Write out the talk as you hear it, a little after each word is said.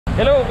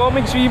Hello,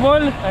 comics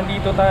people!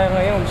 Andito tayo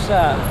ngayon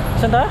sa...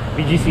 Saan ta?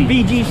 BGC.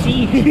 BGC!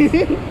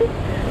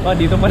 Oh,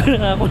 dito pa rin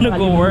ako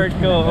nag-work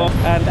ko.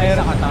 At tayo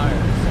sa Qatar.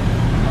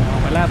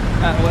 Wala.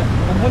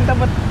 Pupunta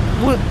ba?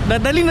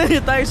 Dadali na niyo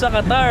tayo sa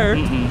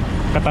Qatar.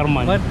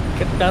 Qatarman.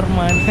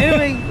 Qatarman.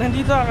 Anyway,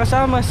 nandito ako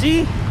kasama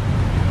si...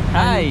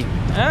 Hi!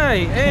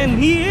 Hi! And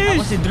he is...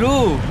 Ako si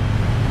Drew.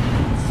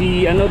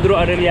 Si Drew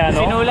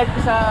Arellano. Sinulat ko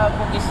sa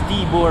book is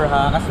D.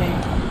 Borja kasi...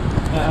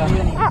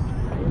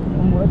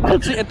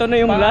 Ito na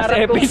yung last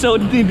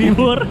episode ni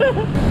Dibor.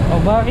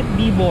 Oh, bakit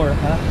Dibor,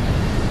 ha?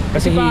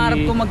 Kasi pangarap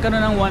ko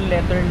magkaroon ng one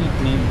letter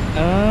nickname.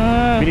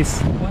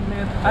 Bilis. One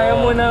letter. Ayaw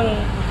mo ng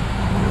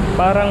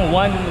parang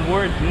one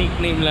word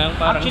nickname lang.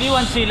 Parang Actually,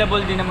 one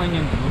syllable din naman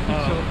yun.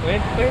 So,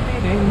 pwede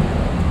din.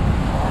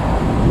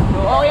 So,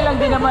 okay lang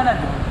din naman.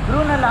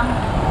 Drew na lang.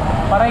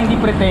 Para hindi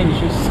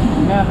pretentious.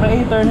 Na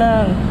creator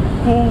ng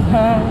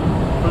Hunghang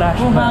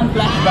Flashbacks. Hunghang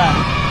Flashback.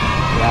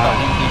 Yeah.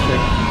 Yung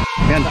t-shirt.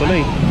 Yan,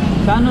 tuloy.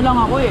 Sa ano lang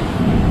ako eh.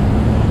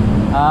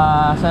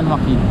 San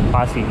Joaquin.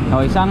 Pasig.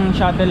 Okay, isang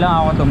shuttle lang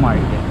ako to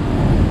market.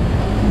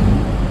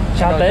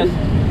 Shuttle?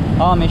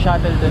 Oo, may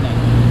shuttle dun eh.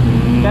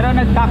 Pero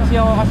nag-taxi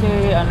ako kasi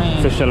ano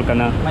eh. Social ka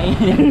na. May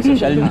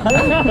social na.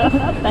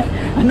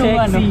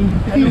 Anong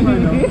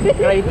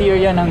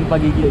criteria ng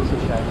pagiging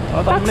social?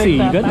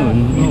 Taxi,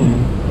 ganun.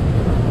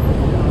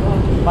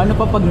 Paano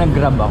pa pag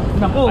nag-grab ako?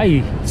 Naku!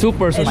 Ay,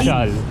 super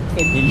social.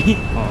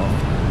 Elite.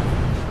 Oo.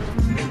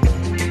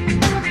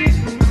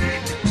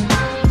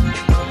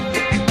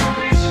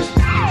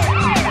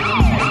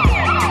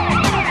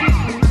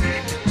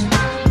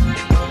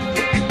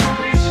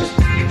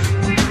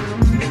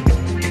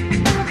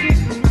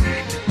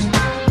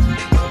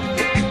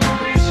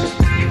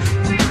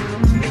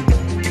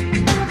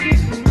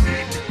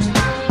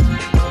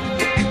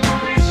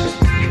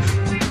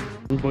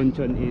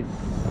 Bonchon is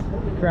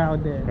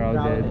Crowded.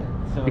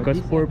 So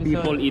because this poor episode-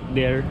 people eat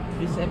there.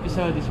 This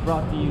episode is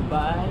brought to you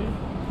by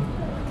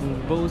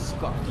Bose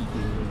Coffee.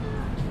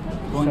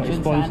 Bonchon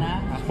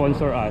sana.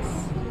 Sponsor us.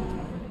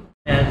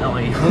 Ayan,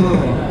 okay.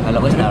 Kala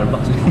ko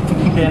Starbucks.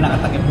 Kaya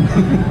nakatakip.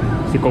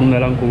 Si Kong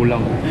na lang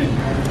kulang.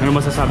 Ano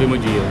masasabi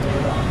mo, Gio?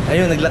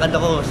 Ayun, naglakad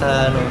ako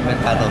sa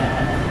merkado.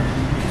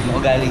 Ano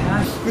ko galing?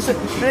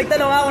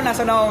 Nagtanong ako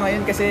nasa na ako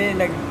ngayon kasi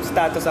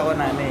nag-status ako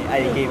na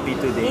IKP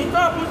today.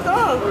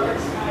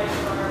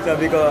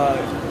 Sabi ko,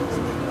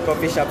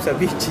 coffee shop sa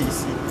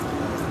BGC.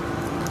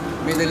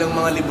 May dalang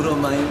mga libro,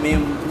 may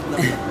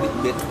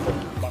bit-bit.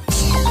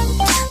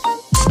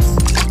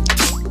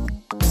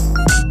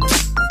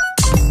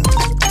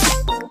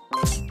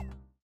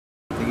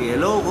 Sige,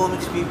 hello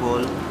comics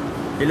people.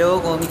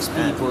 Hello, comics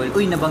people.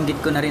 Uy, nabanggit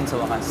ko na rin sa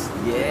wakas.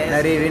 Yes.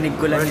 Naririnig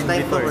ko lang First yun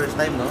time before. First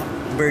time, no?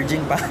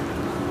 Virgin pa.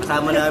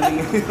 Kasama namin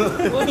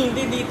ngayon. Uy,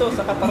 hindi dito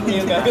sa Qatar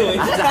niyo gagawin.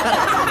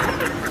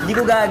 Hindi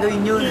ko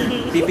gagawin yun.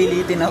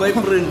 Pipilitin ako.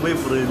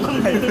 Boyfriend.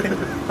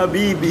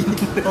 Habibi,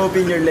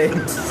 open your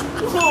legs.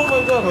 Oh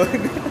my God!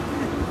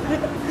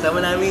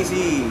 Kasama namin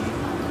si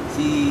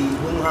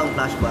Hunghang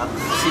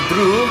Flashbacks. Si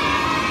Drew,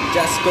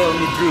 just call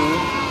me Drew,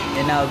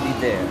 and I'll be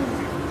there.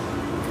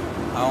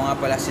 Ako nga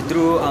pala si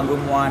Drew, ang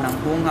gumawa ng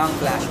Hunghang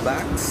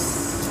Flashbacks.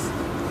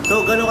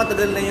 So, gano'ng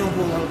katagal na yung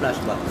Hunghang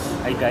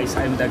Flashbacks? Hi guys,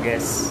 I'm the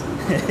guest.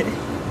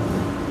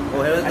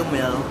 Oh, hello to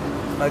Mel.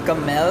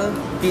 Welcome Mel,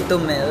 Tito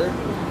Mel.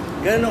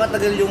 Gano'ng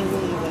katagal yung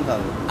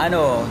Hunghang?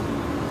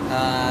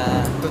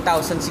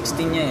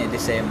 2016 niya eh,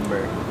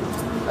 December.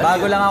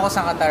 Bago lang ako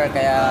sa Qatar,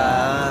 kaya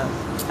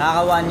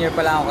nakaka 1 year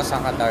pa lang ako sa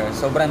Qatar.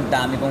 Sobrang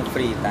dami kong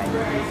free time.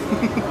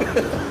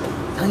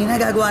 Ang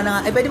ginagagawa na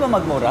nga, ay pwede ba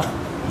magmura?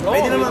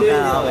 Pwede naman.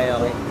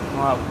 Okay.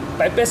 Mga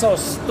 5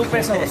 pesos, 2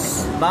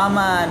 pesos.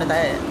 Baka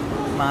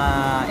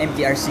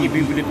MTRC.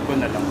 Ibibilip ko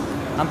na lang.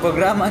 Ang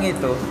programang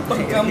ito.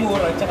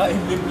 Pagkamura, tsaka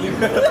iblib-lib.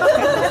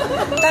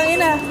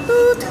 Tangina!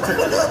 Toot!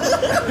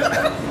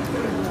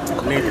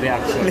 Late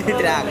reaction.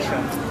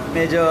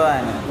 Medyo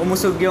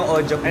umusog yung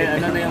audio clip.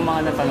 Ay, ano na yung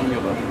mga natanong nyo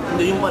ba?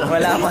 Hindi yung pala.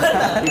 Wala pa.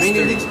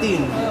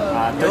 2016.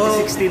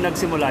 2016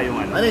 nagsimula yung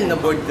ano. Ano yun,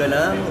 na-board ka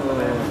lang?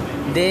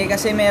 Hindi,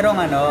 kasi merong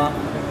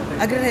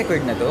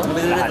agre-record na to?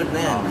 Nag-record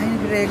na yan. Ay,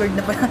 nag-record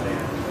na pala.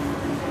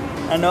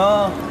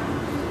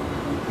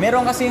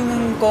 Meron kasing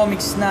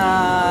comics na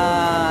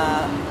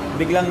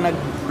biglang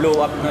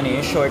nag-blow up nun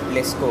eh,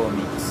 shortlist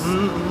comics.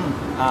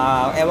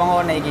 Ewan ko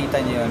nakikita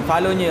nyo yun.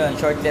 Follow nyo yun,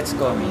 shortlist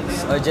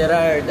comics. O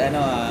Gerard,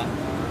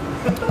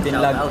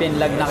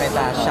 pinlag na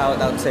kita. Shout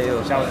out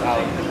sa'yo. Shout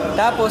out.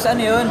 Tapos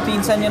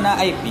pinsan nyo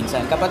na,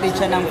 kapatid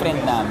siya ng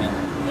friend namin.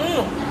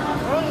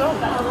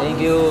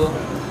 Thank you.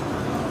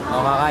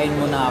 O, kakain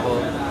muna ako.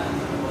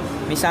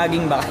 May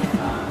saging ba kayo?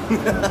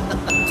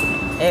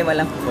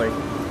 Walang pork.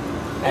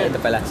 Ay,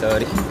 ito pala,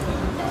 sorry.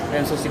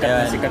 Ayan, so sikat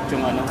na sikat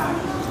yung ano.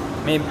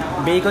 May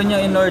bacon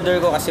yung in-order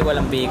ko kasi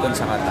walang bacon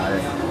sa Qatar.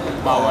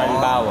 Bawal.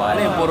 Ano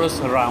yung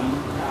puros ram?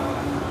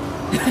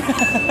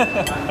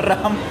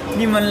 Ram,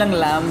 hindi man lang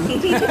lam.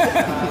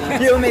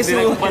 Yung may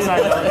suho.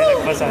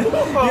 Nagpasan.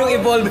 Yung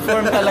evolved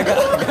form talaga.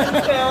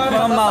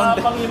 Mga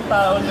mountain. Yung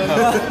tao doon.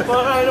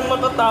 Baka kayo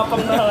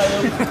matatapang na kayo.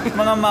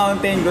 Mga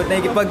mountain goat,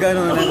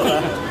 nakikipag-ganunan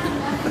pa.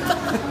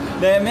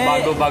 Deme.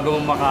 Bago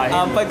mo makain.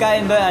 Ang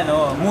pagkain doon,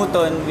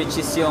 muton, which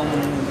is yung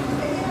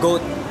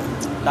goat.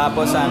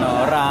 Tapos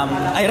ram.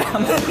 Ram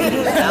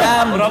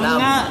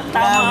nga.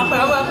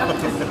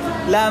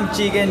 Lamb,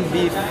 chicken,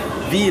 beef,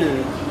 veal.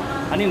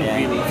 Ano yung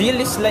veal? Veal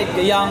is like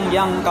young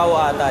cow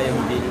ata yung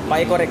veal.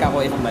 Pakikorek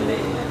ako if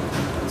mali.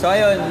 So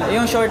ayun,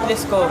 yung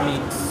shortlist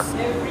comics,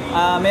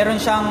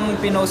 meron siyang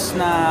pinost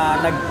na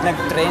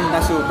nag-trend na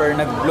super,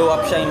 nag-blow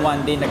up siya in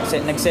one day, nag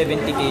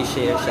 70k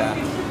share siya.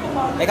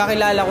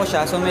 Kakilala ko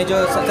siya, so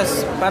medyo,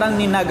 parang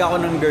ninag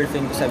ako ng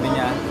girlfriend ko, sabi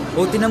niya,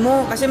 tinan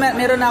mo, kasi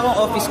meron na akong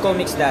office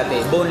comics dati,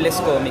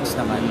 boneless comics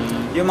naman.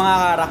 Yung mga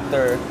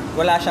character,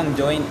 wala siyang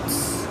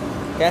joints.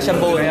 Kaya siya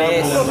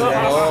boneless.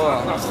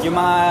 Yung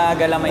mga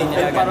galamay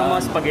nila. Parang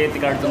mga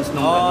spaghetti cartoons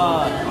nung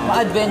mga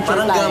adventure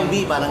parang time.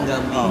 Parang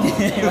Gambi.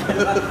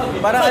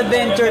 Parang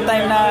adventure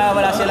time na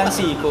wala silang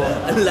siko.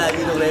 Ang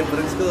lagi ng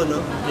reference ko,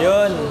 no?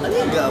 Yun. Ano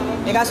yung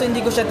Gambi? Kaso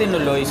hindi ko siya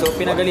tinuloy. So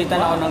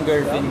pinagalitan ako ng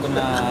girlfriend ko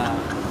na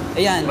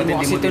ayan, hindi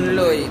mo kasi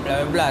tinuloy.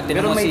 Blah, blah, blah.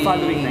 Pero may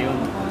following na yun.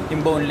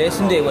 Yung boneless?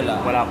 Hindi,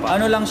 wala. Wala pa.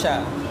 Ano lang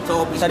siya?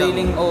 So, office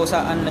sariling,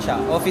 saan na siya?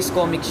 Office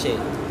comic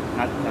siya.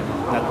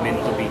 Not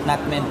meant to be.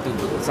 Not meant to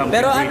be. Something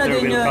Pero greater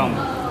din will yun, come.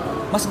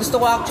 mas gusto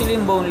ko actually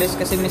yung boneless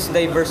kasi mas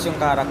diverse yung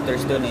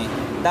characters doon eh.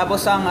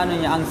 Tapos ang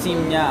ang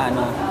theme niya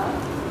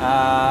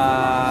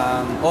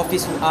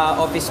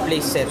office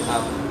place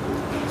setup.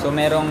 So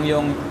merong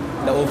yung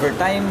the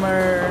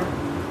overtimer,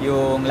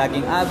 yung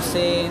laging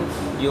absent,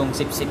 yung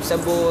sip-sip sa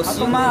boss,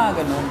 yung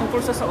mga ganun.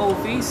 Tungkol sa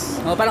office.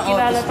 Parang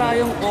kilala office.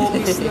 tayong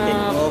office na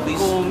Office.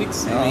 comics.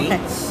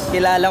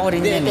 Kilala ko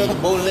rin Hindi, yan eh. ito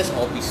boneless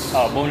office.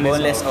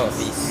 Boneless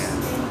office.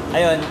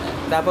 Ayun,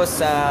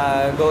 tapos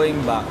going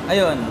back,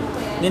 ayun,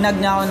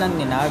 ninag niya ako ng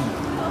ninag.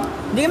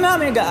 Hindi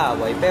kami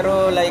nag-aaway,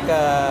 pero like,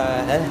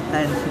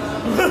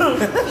 Hello.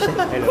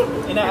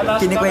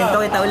 kinikwento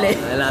kita ulit.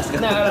 Alaska.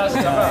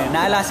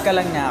 Na-Alaska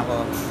lang niya ako.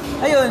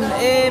 Ayun,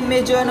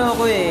 medyo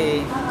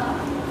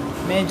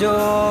medyo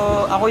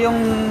ako yung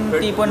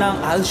tipo ng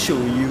I'll show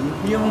you.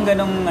 Yung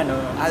ganong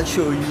I'll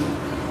show you.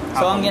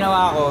 So ang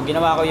ginawa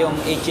ko yung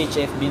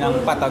HHFB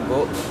ng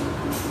Patago.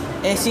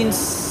 Since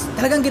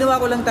talagang ginawa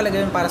ko lang talaga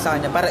yun para sa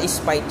kanya, para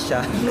i-spite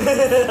siya.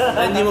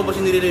 Hindi mo ba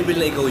sinire-reveal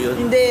na ikaw yun?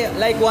 Hindi,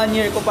 like 1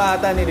 year ko pa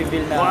ata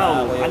ni-reveal na Wow,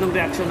 ako yun. anong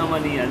reaction naman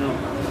ni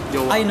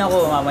Jowa? Ay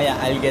nako, mamaya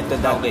I'll get to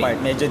that Okay. part.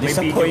 Medyo May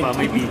disappointing.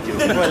 may video.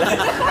 Wala.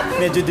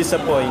 Medyo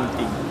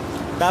disappointing.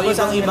 Tapos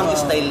So, ibang ginawa-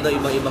 style to,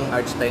 ibang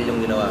art style yung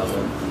ginawa ko.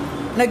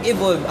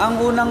 nag-evolve. Ang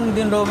unang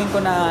dinrowing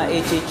ko na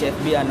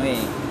HHFB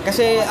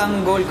kasi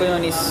ang goal ko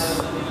yun is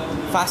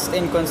fast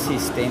and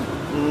consistent.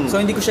 So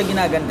hindi ko siya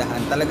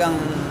ginagandahan. Talagang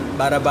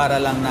bara-bara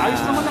lang na.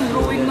 Ayos naman ang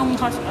drawing nung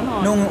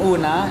Nung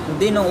una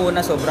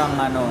sobrang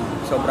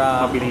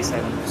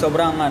mabilisan.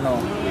 sobrang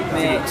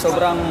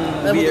sobrang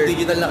Alam mo, weird.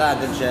 digital na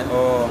kagad siya.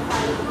 Oo.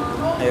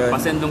 Ayun.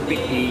 Pasend nung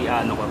pic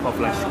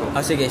pa-flash ko.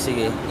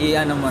 Sige.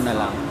 I-ano mo na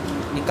lang.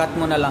 I-cut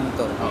mo na lang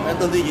to.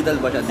 Ito digital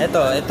ba siya?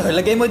 Ito.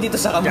 Lagay mo dito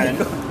sa kamay Diyan?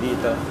 ko.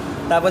 Dito.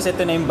 Tapos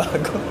ito na yung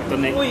bago. Ito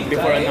na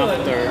before and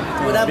after.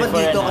 Dapat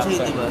Before dito and kasi,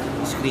 after. di ba?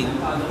 Screen.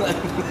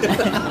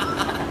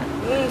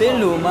 Ito yung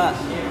luma.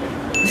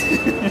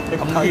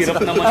 Ang hirap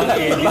naman ng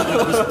edit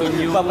na gusto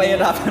niyo.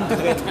 Papahirapan ko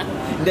kita.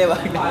 Hindi,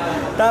 wag na.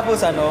 Tapos,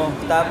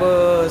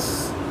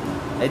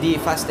 edi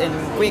fast and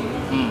quick.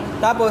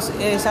 Tapos,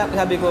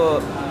 sabi ko,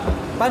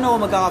 paano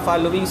ako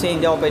magkaka-following kasi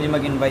hindi ako pwede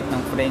mag-invite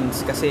ng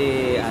friends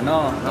kasi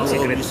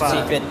Secret pa.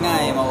 Secret nga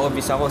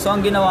ma-obvious ako. So,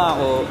 ang ginawa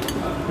ko,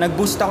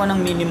 nag-boost ako ng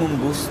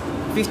minimum boost.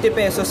 50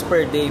 pesos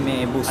per day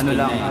may boosting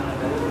Ano lang? na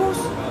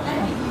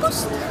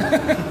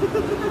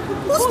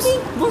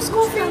Boost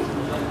coffee.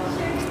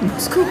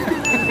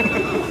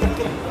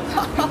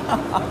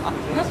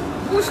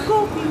 Boost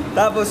coffee.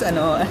 Tapos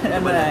ano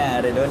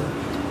nangyari doon?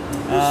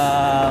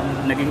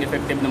 Naging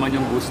effective naman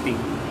yung boosting.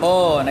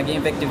 Naging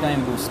effective na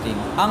yung boosting.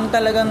 Ang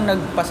talagang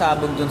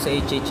nagpasabog doon sa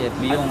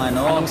HHFB yung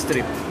Anong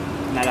strip?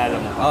 Naalala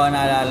mo?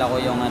 Naalala ko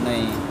yung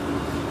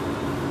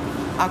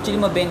actually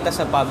mabenta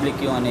sa public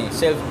yung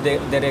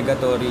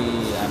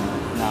self-derogatory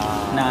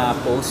na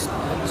post.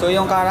 So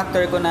yung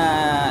character ko na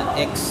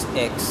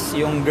XX,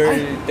 yung girl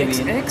twin.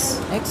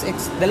 XX?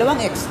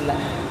 Dalawang X lang.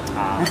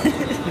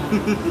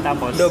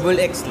 Tapos? Double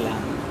X lang.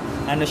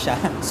 Ano siya?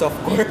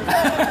 Softcore.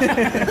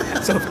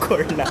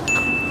 Softcore lang.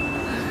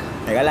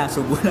 Teka lang,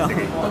 subo na ako.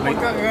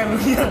 Magkakano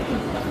yan.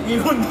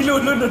 Yun,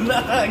 nilulunod na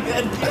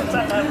agad.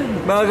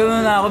 Baka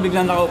gano'n na ako,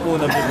 biglang nakaupo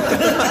na bigla.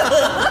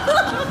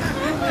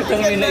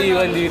 Itong may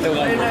naiwan dito.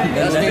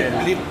 Tapos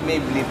may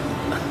blip.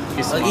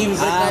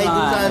 Mag-invite tayo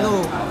dun sa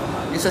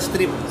yung sa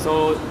strip.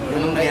 So,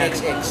 anong May nangyari?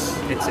 XX.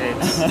 XX.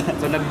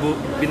 So,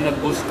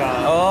 nag-boost ka.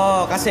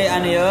 Kasi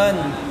yun,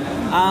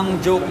 ang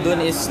joke dun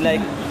is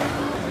like,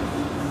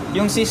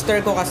 yung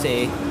sister ko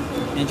kasi,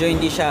 medyo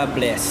hindi siya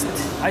blessed.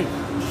 Ay,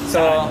 So,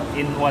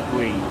 in what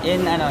way?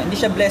 Hindi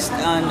siya blessed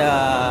on sa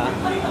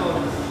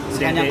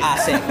kanyang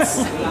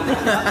assets.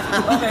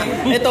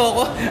 Ito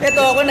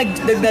ako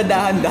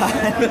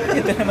nagdadahan-dahan.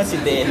 Ito naman si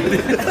Ded.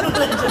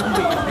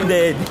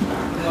 Ded.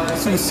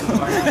 Suso.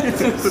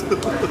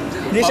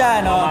 Hindi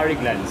siya Mammary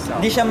glands.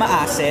 hindi siya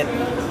ma-asset.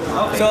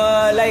 So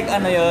like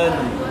yun,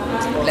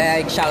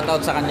 like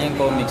shoutout sa kanya yung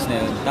comics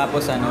na yun.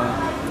 Tapos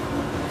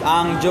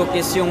ang joke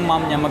is yung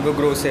mom niya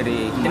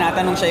mag-grocery.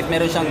 Tinatanong siya if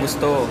meron siyang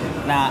gusto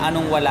na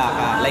anong wala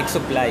ka, like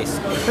supplies.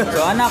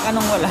 So anak,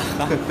 anong wala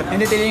ka?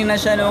 Hindi, tinignan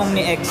siya nung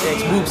ni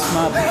XX, boobs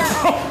ma.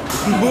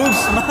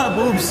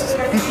 Boobs.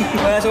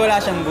 Wala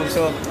siyang boobs.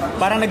 So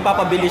parang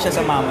nagpapabili siya sa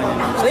mama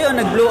niya. So yun,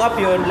 nag-blow up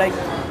yun. Like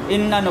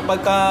in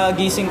pagka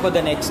gising ko the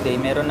next day,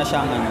 meron na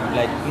siyang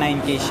like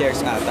 9k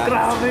shares ata.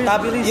 Grabe.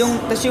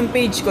 Tas yung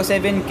page ko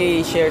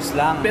 7k shares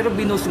lang. Pero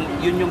binoost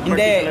yun yung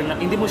particular na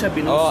hindi mo siya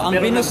binoost. Ang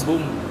pero binoost,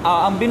 nag-boom.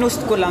 ang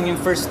binoost ko lang yung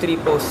first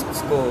 3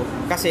 posts ko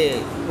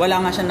kasi wala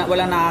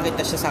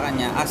nakakita siya sa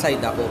kanya aside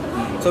ako.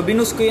 So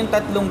binoost ko yung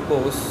 3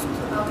 post.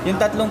 Yung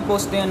 3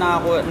 post na yun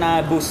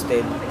na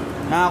boosted.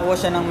 Nakakuha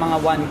siya ng mga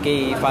 1k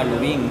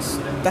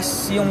followings.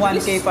 Tas yung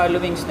 1k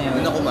followings na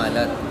yun,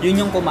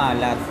 yun yung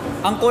kumalat.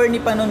 Ang corny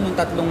pa nun yung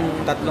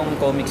tatlong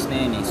comics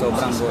na yun eh.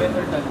 Sobrang boring.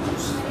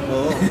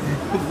 Oo.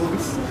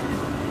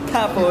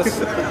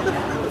 Tapos,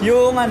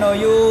 yung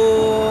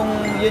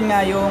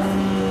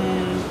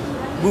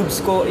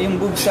boobs ko, yung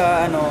boobs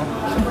sa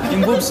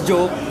yung boobs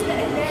joke.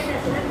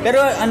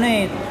 Pero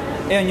ayun,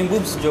 yung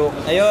boobs joke,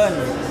 ayun.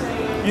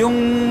 Yung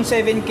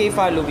 7k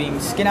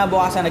followings,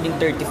 kinabukasan naging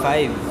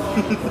 35.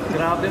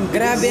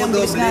 Grabe ang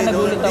bilis na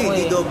nagulat ako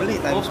eh.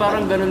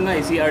 Parang ganun nga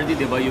eh, CRD,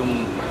 di ba,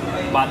 yung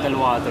bottle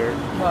water.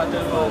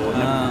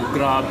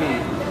 Grabe.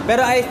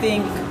 Pero I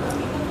think,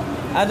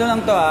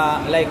 lang to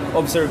like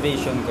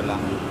observation ko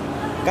lang.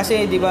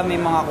 Kasi di ba may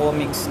mga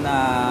comics na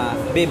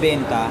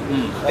bebenta,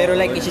 pero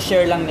like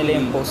i-share lang nila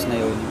yung post na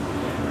yun.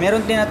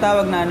 Meron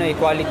tinatawag na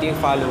quality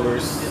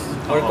followers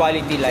or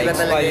quality likes,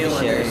 quality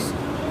shares.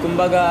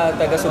 Kumbaga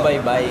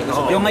taga-subaybay.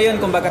 Yung ngayon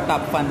kumbaga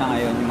top fan na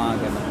ngayon yung mga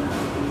ganun.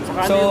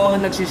 Saka yung mga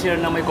nagsishare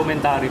na may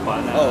commentary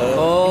pa na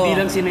hindi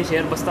lang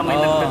sinishare, basta may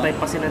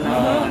nagtatype pa sila na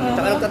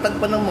Saka nagtatag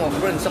pa ng mga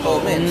friends sa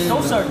comments.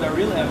 Those are the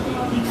real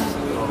MVPs.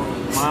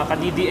 mga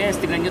ka-DDS,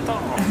 tingnan nyo to.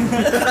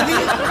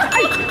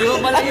 Ay! Iba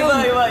pala yun.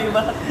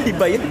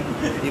 Iba yun.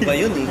 Iba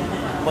yun eh.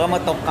 Baka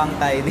matokang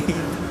tayo din.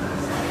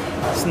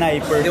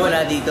 Sniper. Hindi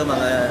wala dito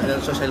mga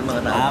social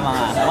mga tao.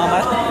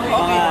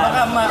 Okay,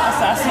 baka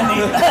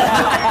ma-assassinate.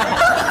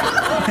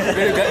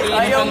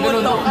 Ayaw mo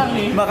tokang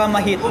eh. Baka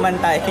ma-hitman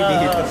tayo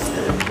dito.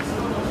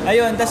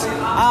 Ayun, tas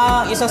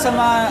isa sa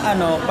mga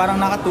parang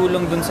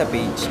nakatulong dun sa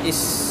page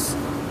is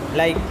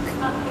like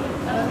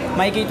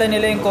makikita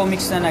nila yung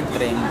comics na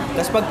nag-trend.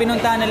 Tapos pag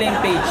pinuntahan nila yung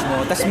page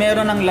mo, tapos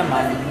meron ng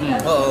laman,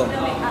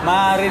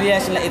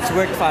 ma-realize nila it's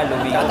worth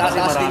following.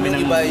 Tataas din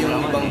yung iba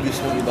yung ibang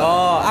views ng iba.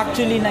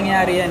 Actually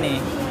nangyari yan eh.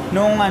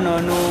 Nung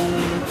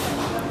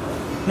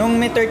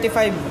may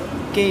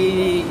 35k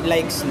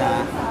likes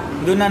na,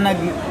 doon na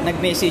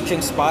nag-message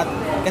yung Spot.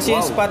 Kasi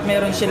yung Spot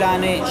meron sila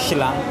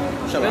silang.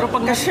 Pero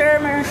pag na-share,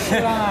 meron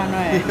silang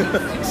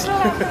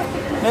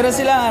meron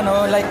silang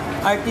like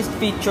artist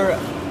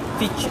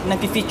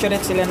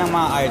nag-featurette sila ng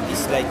mga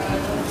artists like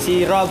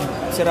si Rob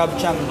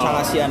Chang, tsaka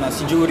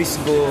si Juris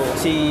Go,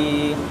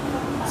 si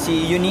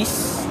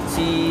Eunice,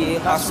 si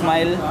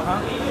Hasmile.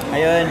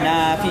 Ayun,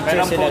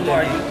 na-feature sila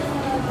doon.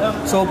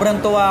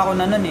 Sobrang tuwa ako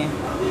na nun eh.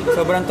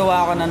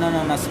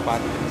 Na Spot.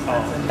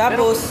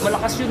 Tapos, pero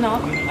malakas yun ha.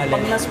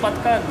 Pag na-spot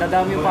ka,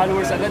 dadami yung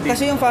followers agad eh.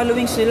 Kasi yung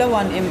followings nila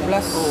 1M+.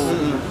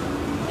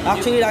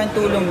 Actually, laking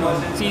tulong nun.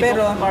 Si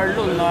pero Doc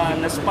Carlo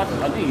na-spot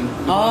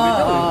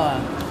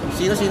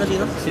Sino? Si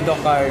Doc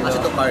Carlo. Si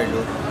Doc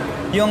Carlo.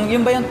 Yung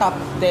ba yung top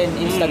 10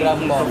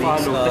 Instagram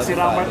comics? Tapos si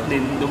Ramark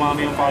din,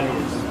 dumami yung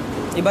followers.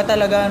 Iba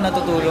talaga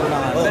natutulong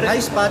na Pero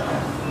hi Spot.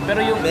 Pero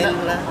yung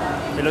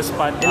Hello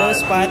Spot.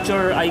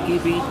 Future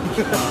IKP.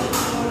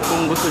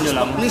 Kung gusto nyo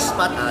lang. Please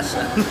spot us.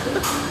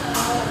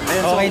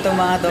 Ayun, so itong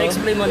mga to.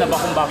 Na-explain mo na ba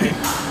kung bakit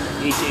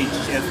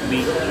HHFB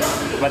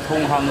but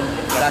Hunghang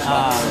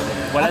Flashbacks?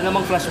 Wala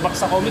namang flashback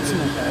sa comics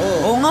mo.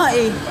 Oo nga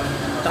eh.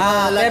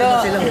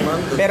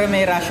 Pero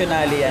may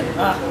rationale yan.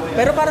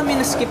 Pero parang may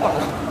na-skip ako.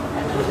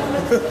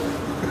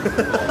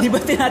 Di ba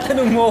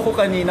tinatanong mo ako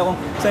kanina kung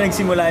saan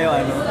nagsimula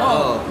yung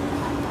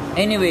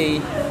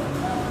Anyway,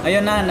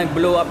 ayun na,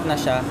 nag-blow up na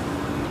siya.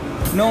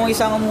 Nung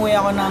isang umuwi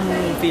ako ng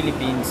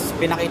Philippines,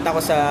 pinakita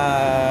ko sa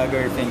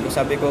girlfriend ko.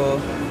 Sabi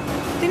ko,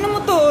 tingnan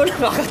mo to,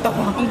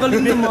 nakakatawa. Ang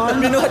galing naman.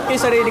 Binuhat ko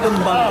yung sarili kong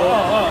bangko.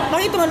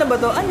 Nakita mo na ba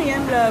to? Ano yan?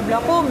 Blah, blah.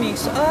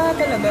 Comics.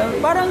 Talaga.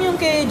 Parang yung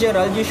kay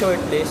Gerald, yung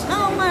shortlist.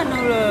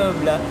 Blah,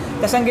 blah.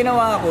 Tapos ang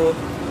ginawa ko,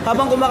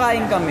 habang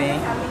kumakain kami,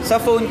 sa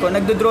phone ko,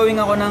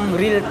 nagdo-drawing ako ng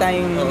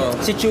real-time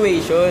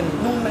situation.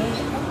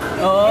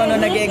 Nung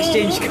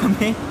nag-exchange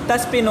kami.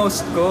 Tapos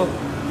pinost ko.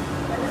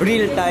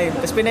 Real time.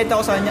 Tapos pineta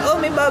ko sa kanya,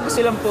 may bago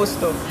silang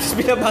post to. Tapos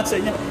binabasa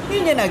niya, hindi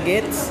niya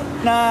na-gets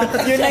na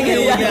yun ang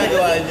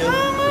ginagawa niyo.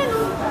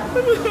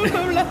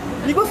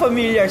 Hindi ko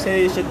familiar sa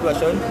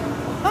sitwasyon.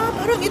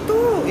 Parang ito.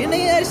 Yun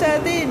nangyayari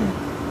sa atin.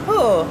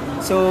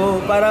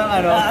 So, parang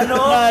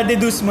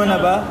na-deduce mo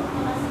na ba?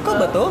 Ikaw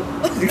ba to?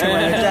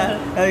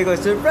 Sabi ko,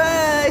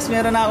 surprise!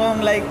 Meron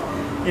akong like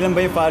ilan ba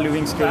yung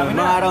followings ko?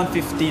 Mga around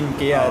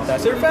 15k yata.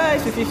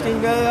 Surprise!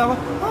 15k ako.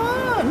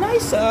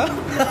 Nice ah.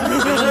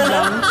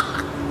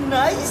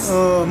 Nice!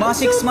 Mga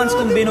 6 months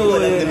kong binuo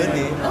yun.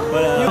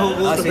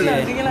 Wala. Sige.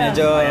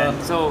 Medyo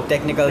So,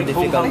 technical yung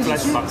Hunghang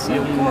difficulties. Flashbacks,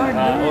 yung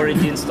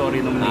origin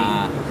story ng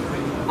name.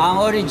 Ang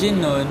origin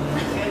nun,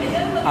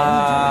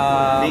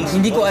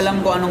 hindi ko alam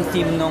kung anong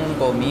theme nung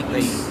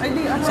comics.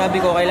 Sabi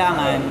ko,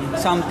 kailangan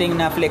something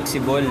na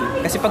flexible.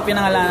 Kasi pag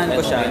pinangalanan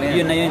ko siya,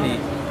 yun na yun eh.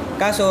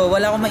 Kaso,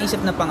 wala akong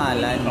maisip na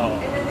pangalan.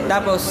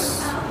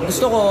 Tapos,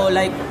 gusto ko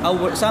like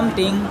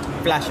something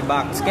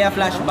flashbacks. Kaya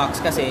flashbacks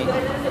kasi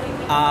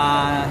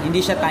hindi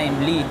siya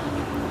timely.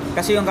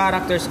 Kasi yung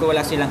characters ko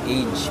wala silang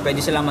age. Pwede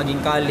silang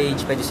maging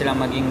college, pwede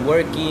silang maging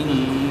working,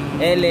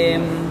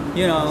 LM,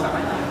 you know.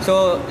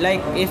 So,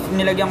 like, if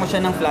nilagyan ko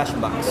siya ng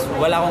flashbacks,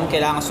 wala akong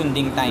kailangan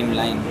sunding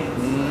timeline.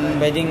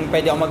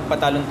 Pwede ako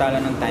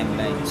magpatalon-talon ng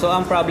timeline. So,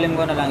 ang problem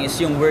ko na lang is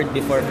yung word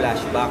before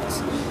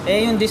flashbacks.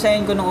 Yung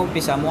design ko nung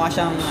umpisa, mukha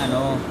siyang,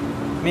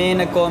 may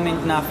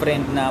nag-comment na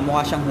friend na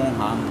mukha siyang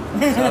Hunghang.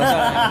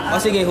 So,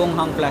 sige,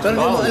 Hunghang flashback.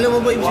 Pero alam mo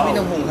ba yung sabihin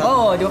ng Hunghang?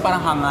 Oo, di ba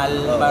parang hangal,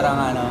 parang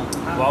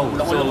Wow,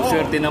 so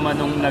swerte naman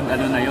nung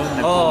nag-comment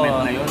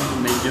na yun.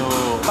 Medyo...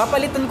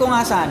 Papalitan ko nga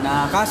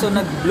sana, kaso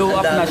nag-blow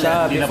up na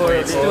siya Di na before.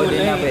 pwede.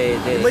 Hindi na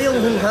pwede. Di ba yung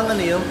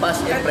Hunghang yung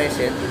past and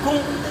present?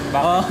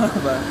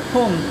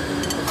 Hunghang.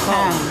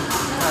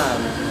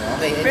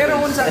 Okay, Pero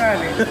kung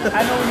sakali,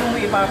 ano yung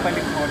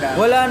ipapalit mo na?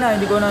 Wala na,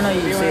 hindi ko na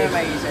Hindi naisip. mo na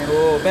naisip?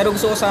 Oo, pero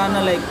gusto ko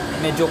sana like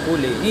medyo cool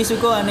eh.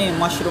 Iisip ko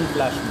mushroom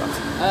flashback.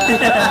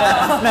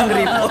 Nang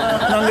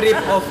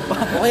rip-off pa.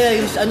 O kaya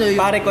yung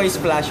Pare ko is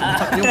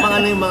flashback. yung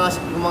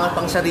mga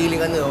pang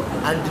sariling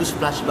Andrew's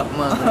flashback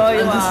mga.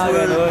 Yung mga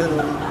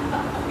ganun.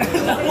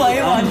 Why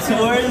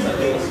Answord?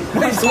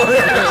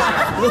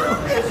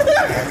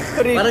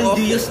 Parang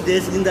Gios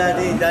Des yung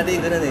dati yung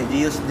ganun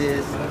Gios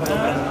Des.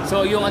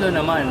 So yung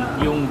naman,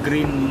 yung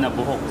green na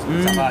buhok.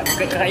 Saka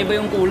kakaiba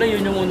yung kulay,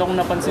 yun yung una kong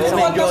napansin sa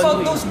What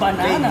about those May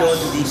bananas?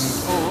 Dondis.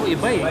 Oo,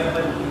 iba eh.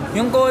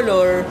 Yung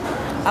color,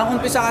 ang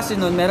umpisa kasi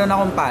nun, meron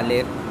akong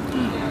palette.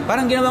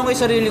 Parang ginawa ko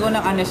yung sarili ko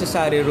ng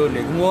unnecessary rule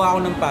eh. Gumawa ako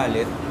ng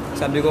palette.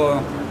 Sabi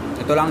ko,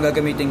 ito lang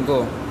gagamitin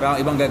ko. Pero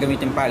ibang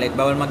gagamitin palette.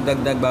 Bawal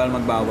magdagdag, bawal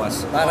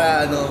magbawas.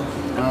 Para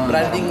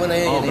branding mo na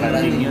yun. Oo,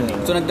 branding yun eh.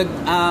 So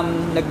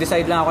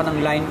nag-decide lang ako ng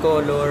line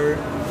color,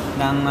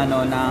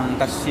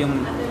 tas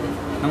yung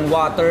ng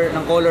water,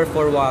 ng color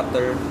for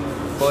water.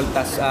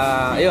 Tas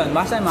ayun,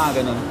 basta yung mga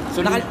ganun.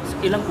 So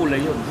ilang kulay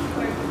yun?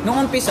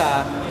 Nung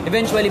umpisa,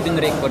 eventually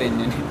binrake ko rin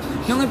yun.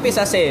 Nung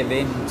umpisa,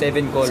 7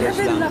 colors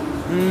lang.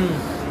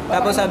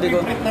 Tapos sabi ko,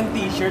 Favorite ng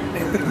t-shirt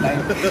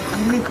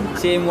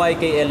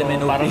CMYK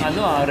LMNOP. Parang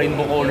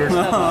rainbow colors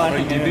na. Parang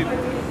RGB.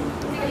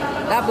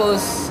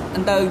 Tapos,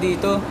 ang tawag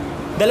dito,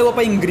 dalawa pa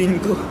yung green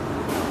ko.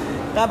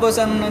 Tapos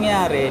ang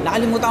nangyari,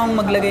 nakalimutan akong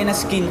maglagay na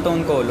skin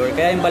tone color,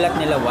 kaya yung balat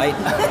nila white.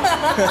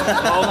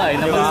 Oo nga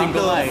napansin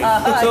ko nga eh.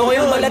 So kung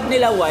yung balat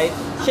nila white,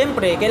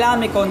 syempre,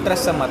 kailangan may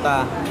contrast sa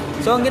mata.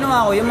 So ang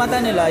ginawa ko, yung mata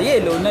nila,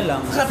 yellow na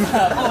lang.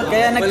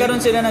 Kaya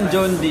nagkaroon sila ng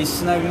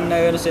jaundice,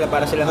 nagkaroon sila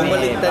para sila may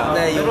Bumaliktad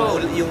na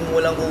yung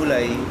walang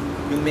kulay,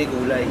 yung may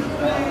kulay.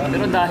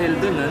 Pero dahil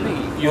dun,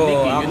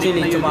 unique eh.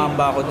 Actually,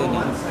 tumamba ako dun.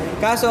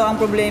 Kaso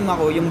ang problema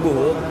ko, yung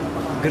buhok,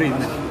 Green.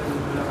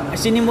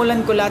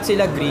 sinimulan ko lahat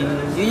sila green.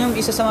 Yun yung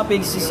isa sa mga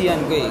pagsisisihan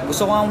ko eh.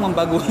 Gusto ko nga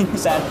mambaguhin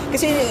saan.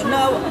 Kasi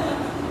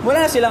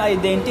wala na silang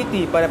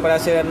identity. Para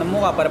sila ng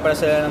mukha, para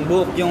sila ng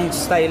buhok. Yung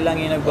style lang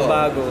yung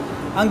nagbabago.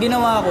 Ang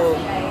ginawa ko,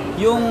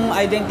 yung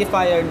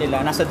identifier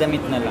nila, nasa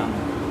damit na lang.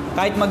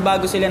 Kahit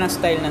magbago sila ng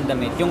style ng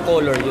damit, yung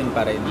color yun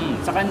pa rin.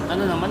 Saka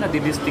naman,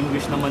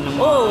 nadidistinguish naman ng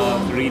mga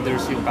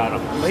readers yung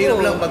character.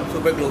 Mahirap lang pag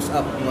super close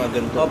up, mga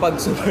ganito. O pag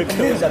super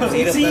close up.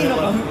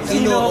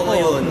 Sino ako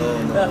ngayon?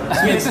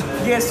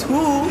 Guess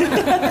who?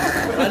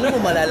 Ano mo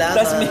malalaman?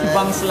 Tapos may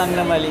bangs lang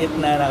na maliit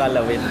na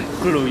nakalawin.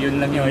 Clue, yun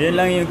lang yun. Yun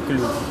lang yung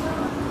clue.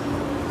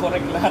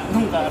 Correct lahat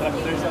ng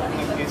characters ang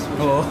nag-guess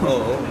who.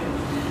 Oo.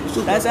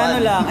 Tapos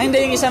lang,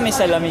 hindi yung isa may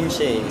salamin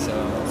siya eh.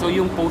 So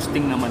yung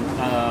posting naman,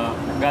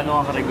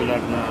 gaano ka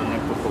regular na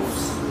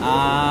nagpo-post?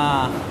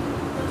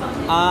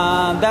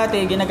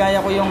 Dati ginagaya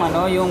ko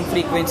yung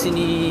frequency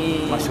ni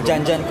Mushroom.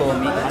 Janjan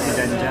Comics. Si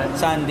Janjan.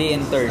 Sunday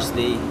and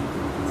Thursday.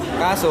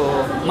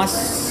 Kaso,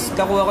 mas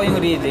kakuha ko yung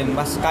rhythm,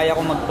 mas kaya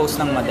ko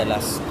mag-post ng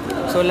madalas.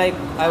 So like,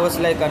 I was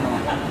like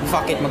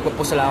fuck it,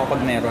 magpo-post lang ako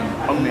pag meron.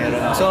 Pag meron.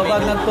 So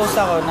pag nag-post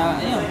ako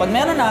pag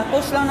meron na,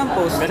 post lang ng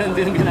post. Meron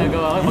din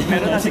ginagawa ko. Pag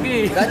meron na,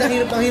 sige.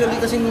 Ang hirap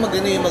din kasi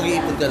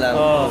mag-iipon ka lang.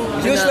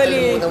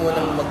 Usually, nakalimutan mo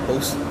nang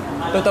mag-post.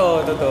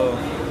 Totoo.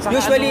 Saka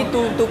Usually,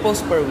 2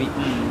 posts per week.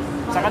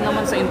 Saka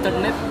naman sa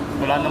internet,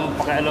 wala namang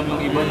pakialam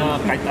yung iba na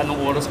kahit anong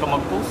oras ka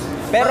mag-post.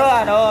 Pero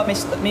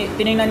may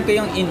tinignan ko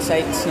yung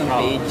insights ng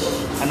page.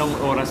 Anong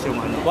oras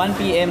yung 1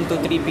 p.m. to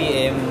 3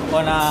 p.m.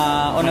 on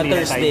a Manila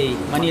Thursday,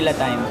 Manila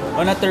time.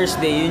 On a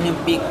Thursday, yun yung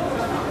peak.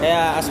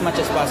 Kaya as much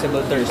as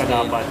possible Thursday.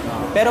 Dapat.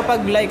 Pero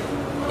pag like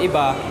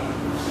iba,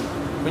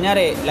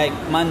 kunyari like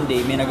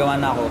Monday, may nagawa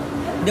na ako.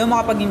 Hindi ako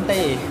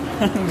makapaghintay eh.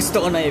 gusto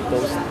ko na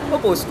i-post.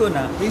 Post ko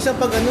na. Minsan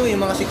pag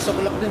yung mga 6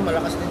 o'clock din,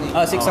 malakas din eh.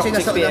 6 Kasi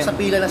o'clock, 6 p.m. nasa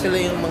pila na sila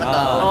yung mga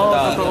tao.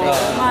 Totoo.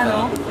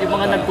 Yung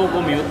mga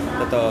nagko-commute.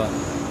 Totoo.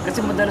 Kasi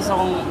madalas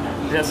akong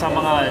sa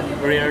mga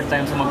rare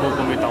times na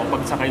magko-commute ako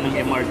pag sakay ng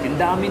MRT. Ang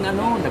daming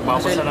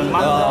nagbabasa ng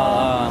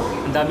manga.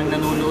 Ang daming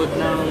nanonood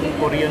ng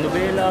Korean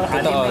novela,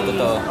 anime.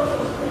 Totoo.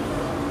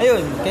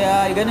 Ayun,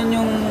 kaya ganun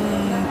yung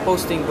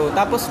posting ko.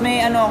 Tapos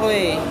may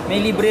may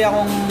libre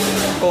akong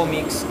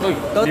comics. Uy,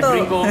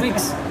 libreng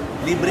comics.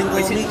 Libreng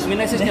comics. May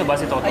message niya ba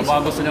si Toto? Baka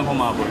gusto niyang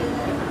humabol.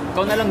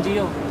 Ikaw na lang,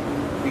 Gio.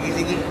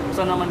 Sige.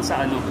 So naman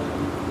sa ano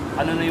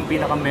na yung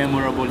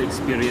pinaka-memorable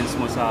experience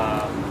mo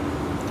sa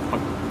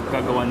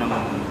pagkagawa ng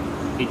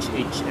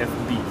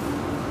HHFB?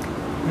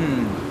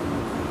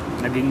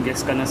 Naging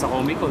guest ka na sa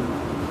Comic Con.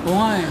 Oo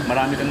nga eh.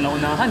 Marami kang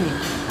naunahan eh.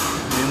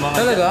 May mga,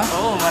 Talaga?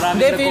 Oo, marami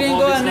feeling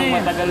ko nagko-comics na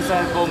matagal sa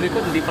Comic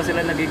Con, hindi pa sila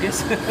nag-guest.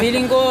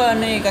 Feeling ko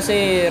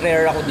kasi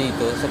rare ako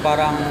dito. So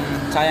parang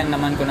sayang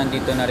naman ko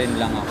nandito na rin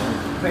lang ako.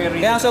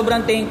 Kaya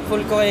sobrang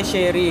thankful ko kay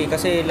Sherry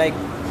kasi like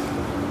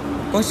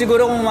kung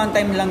siguro kung one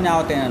time lang niya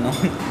ako tinanong,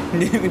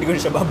 hindi ko na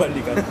siya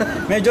babalikan.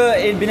 Medyo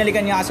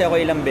binalikan niya kasi ako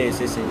ilang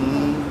beses eh.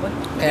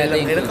 Kaya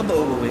Kailan ka ba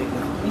uuwi?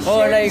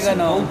 like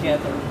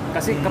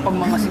Kasi kapag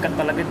mga sikat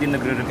talaga, di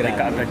nagre-reply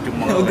ka agad yung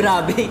mga...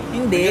 grabe.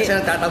 Hindi. Kasi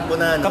nagtatampo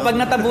na, Kapag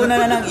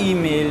natabunan na ng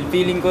email,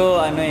 feeling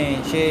ko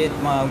shit,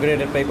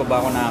 magre-reply pa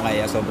ba ako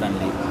nakakaya, sobrang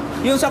late.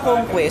 Yung sa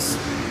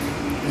Conquest,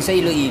 yung sa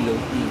Iloilo,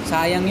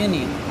 sayang yun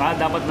eh.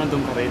 Dapat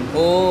nandun ka rin.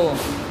 Oo,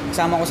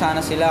 kasama ko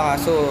sana sila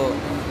kaso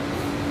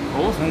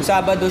nung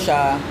Sabado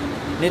siya,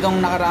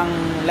 nitong nakaraang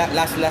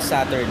last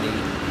Saturday,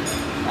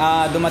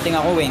 dumating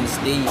ako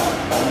Wednesday.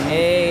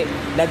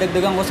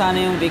 Dadagdagan ko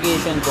sana yung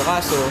vacation ko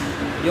kaso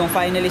yung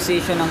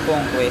finalization ng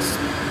Conquest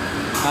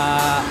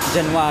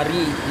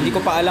January. Hindi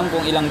ko pa alam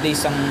kung ilang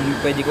days ang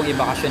pwede kong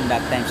i-vacation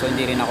that time. So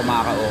hindi rin ako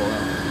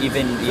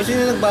even So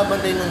sino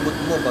nagbabantay ng boot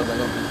mo pag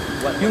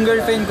yung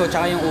girlfriend ko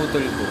tsaka yung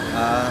utol ko.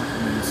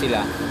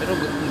 Sila. Pero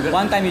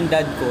One time yung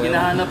dad ko.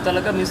 hinahanap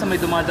talaga, minsan may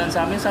dumadaan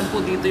sa amin, saan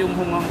po dito yung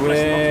Hunghang Weh.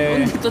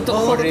 Flashbacks? Totoo.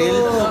 For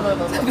real?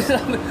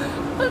 Sabi,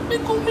 may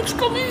comics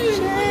kami.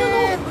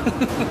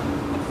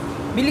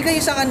 Bili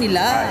kayo sa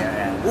kanila.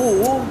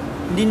 Oo.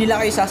 Hindi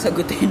nila kayo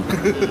sasagutin.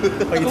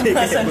 Kung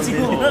nasan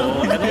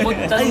siguro.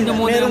 Tanong nyo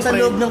muna meron yung sa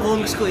loob ng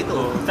comics ko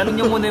ito. Tanong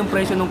nyo muna yung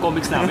presyo ng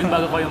comics namin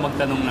bago kayo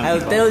magtanong ng I'll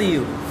iba. tell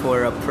you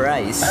for a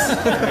price.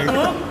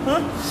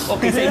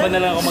 Okay, sa iba na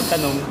lang ako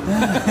magtanong.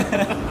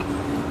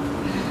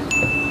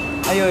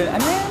 Ayun,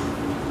 ano yan?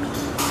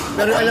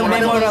 Pero alam mo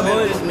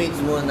Memorable. mga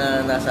mates mo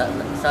na nasa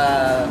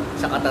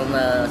sa Qatar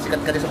na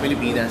sikat ka rin sa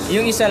Pilipinas.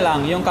 Yung isa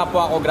lang, yung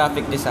kapwa ko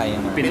graphic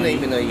designer. Pinoy.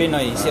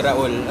 Si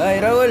Raul. Ay,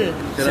 Raul!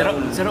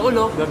 Si Raul,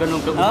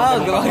 gaganong ka.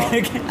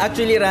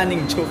 Actually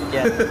running joke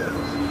yan.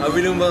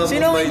 Sabi ng mga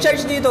Sino ang in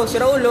charge dito? Si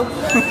Raul,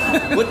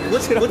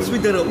 What's with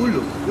the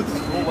Raulo?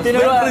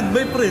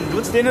 My friend.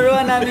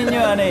 Tinuruan namin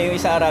yung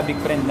isa Arabic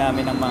friend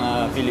namin ng mga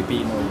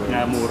Filipino.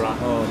 Na mura.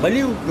 Oh,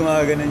 baliw.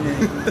 Gumaganan niya.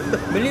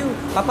 Baliw.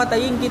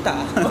 Papatayin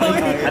kita.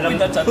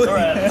 Alam that's a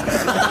threat.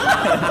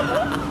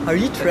 Are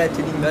you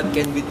threatening? That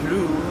can be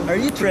true. Are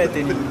you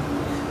threatening?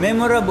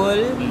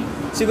 Memorable?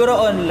 Siguro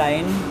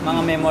online,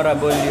 mga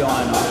memorable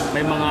yung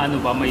May mga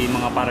may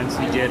mga parang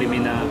si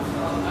Jeremy na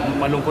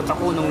malungkot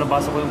ako nung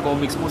nabasa ko yung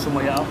comics mo,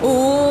 sumaya ako.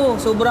 Oo,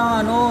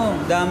 sobrang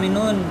dami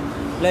nun.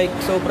 Like,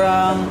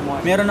 sobrang,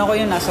 meron ako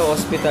yun, nasa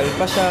hospital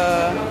pa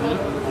siya.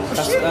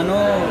 Tapos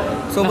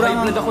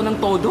sobrang... Naka-blood ako ng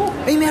todo.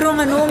 Ay, merong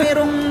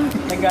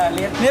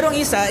Nagalit. merong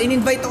isa,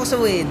 in-invite ako sa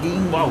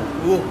wedding. Wow.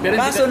 Pero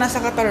Kaso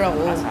nasa Qatar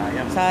ako.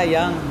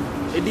 Sayang.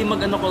 Di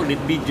mag-ano ka ulit,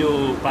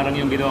 video parang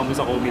yung ginawa mo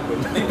sa Comic Con.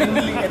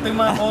 Ito yung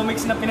mga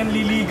comics na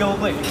pinanliligaw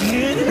ko eh.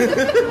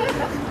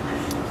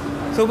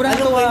 Sobrang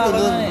Ano tuwa kwento ako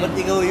doon? na eh. Ba't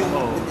ikaw yung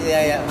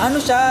niyaya?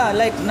 Siya,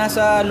 like,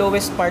 nasa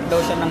lowest part daw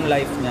siya ng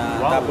life niya.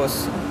 Wow.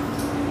 Tapos,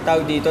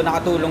 tawag dito,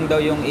 nakatulong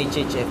daw yung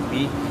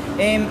HHFB.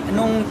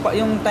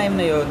 Yung time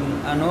na yun,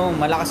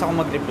 malakas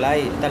ako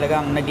mag-reply.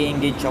 Talagang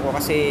nag-engage ako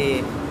kasi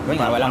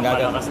walang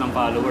Palakas ng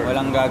follower.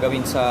 walang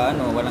gagawin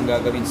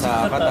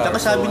sa Qatar. Tsaka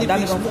sabi ni ang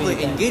dami kong Facebook free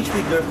time. engage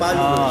with your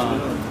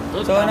followers.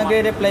 So,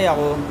 nagre-reply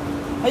ako.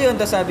 Ayun,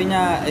 tapos sabi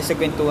niya, sa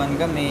kwentuhan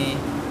kami.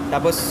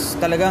 Tapos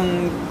talagang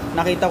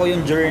nakita ko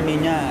yung journey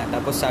niya.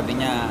 Tapos sabi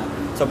niya,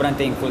 sobrang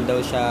thankful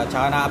daw siya.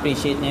 Tsaka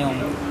na-appreciate niya yung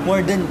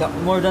more than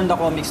the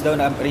comics daw,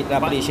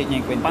 na-appreciate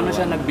niya yung kwentuhan. Paano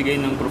siya nagbigay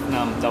ng proof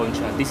na down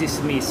siya? This is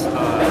Miss.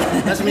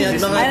 Tapos may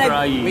this is mga me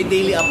crying. may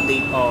daily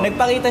update. Oh.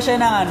 Nagpakita siya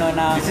ng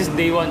This is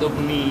day one of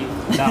me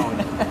down.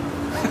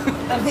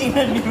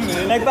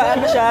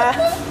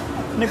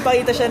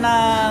 Nagpakita siya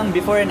ng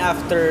before and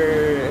after.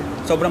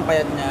 Sobrang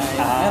payat niya.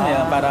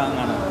 Yun, parang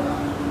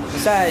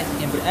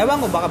ewan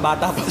ko, baka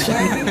bata pa siya.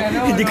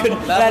 Hindi ko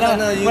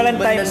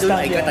walang time stamp.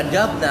 I got a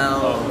job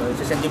now.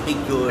 Sasend yung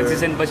picture.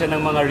 Nagsisend pa siya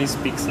ng mga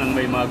wrist pics ng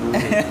may mga gulo.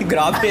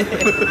 Grabe.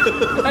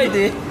 Ay,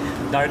 di.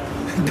 Dark.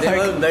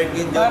 Dark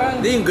yun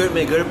yung... Hindi yung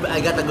I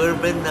got a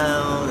girlfriend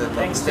now.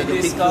 Thanks to Send yung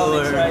this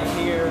comics right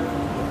here.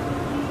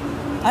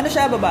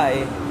 Siya,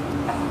 babae?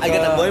 I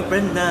got a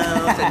boyfriend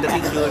now. Send the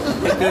picture.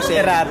 Picture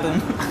send.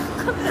 Eratum.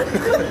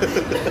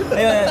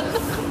 Ayun.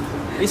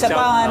 Isa Shout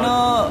pa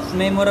out.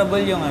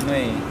 memorable yung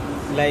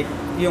like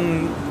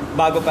yung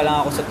bago pa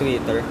lang ako sa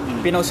Twitter.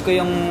 Pinost ko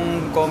yung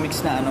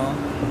comics na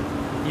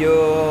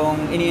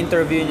yung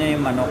ini-interview niya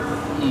yung manok.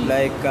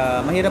 Like,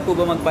 mahirap po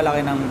ba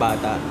magpalaki ng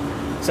bata?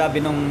 Sabi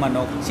nung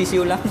manok,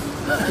 sisiw lang.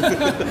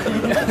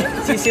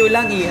 Sisiw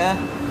lang, iha.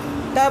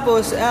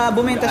 Tapos,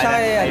 bumenta siya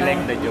kay, I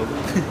like the joke.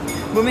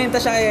 bumenta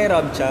siya kay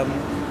Rob Cham.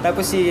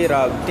 Tapos si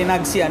Rob,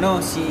 tinag si Elmer,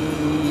 si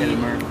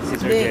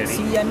Sir Hindi,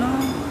 Jerry.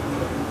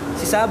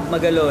 si Sab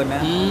Magalona.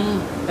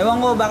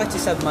 Ewan ko bakit si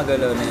Sab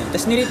Magalona yun.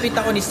 Tapos nirepeat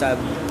ako ni Sab.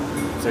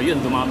 So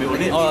yun, dumami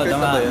ulit. Oo, T-shirt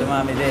na ba yun?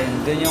 dumami din.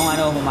 Doon yung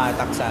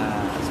humatak sa...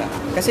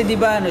 Kasi di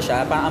ba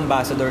siya, parang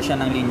ambassador siya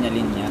ng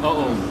linya-linya.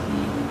 Oo.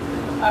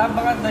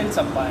 Baka dahil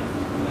sa pan.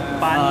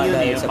 Pan yun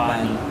dahil eh, sa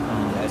pan.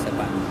 Dahil sa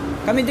pan.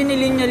 Kami din ni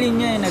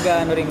linya-linya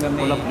nag-ano rin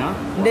kami. Ulap na?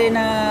 Hindi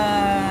na...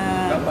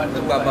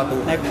 Nagbabato.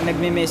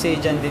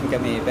 Nagme-messagean din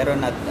kami, pero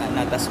not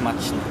as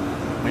much na.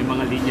 May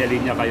mga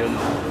linya-linya kayo,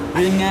 no?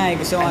 Yun nga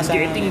gusto ko I'm nga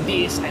getting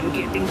this, I'm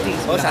getting this.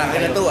 Sa akin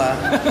na to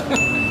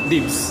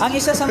Dibs. Ang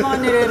isa sa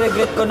mga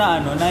nire-regret ko na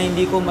na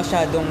hindi ko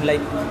masyadong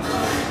like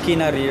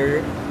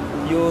kinareer,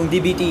 yung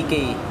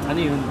DBTK. Ano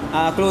yun?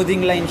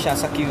 Clothing line siya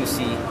sa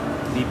QC.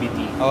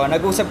 DBT.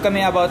 Nag-usap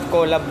kami about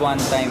collab one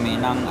time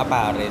ng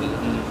apparel.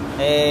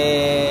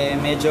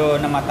 Medyo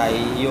namatay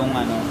yung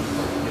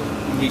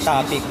yung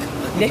topic.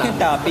 Hindi yung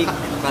topic.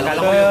 Akala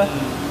So, ko yung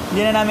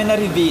hindi na namin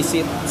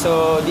na-revisit.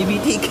 So,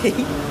 DBTK.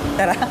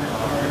 Tara.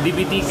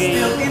 DBTK.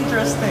 Still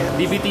interested.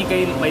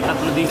 DBTK, may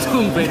tatlo dito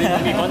kung pwede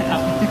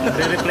mag-contact.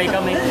 Re-reply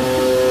kami.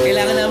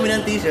 Kailangan namin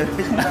ng t-shirt.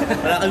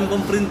 Wala kami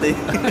pang print eh.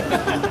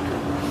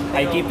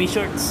 IKP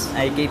shirts.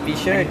 IKP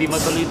shirt. Hindi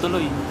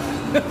matuloy-tuloy.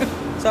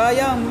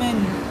 Sayang, men.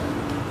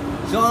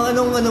 So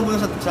anong mo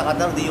sa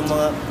Qatar, di yung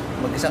mga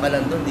mag-isa ka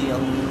lang doon, di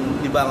ang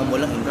libangan mo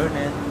lang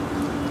internet.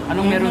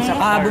 Anong meron sa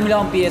Qatar? Bumili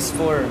akong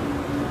PS4.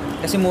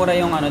 Kasi mura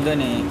yung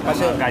doon eh.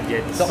 Kasi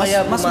gadgets. So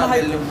kaya mas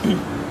mahal.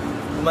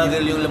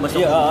 Umagal yung labas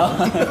ng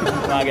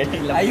Umagal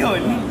yung labas.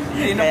 Ayun.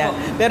 Kaya,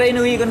 pero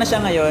inuwi ko na siya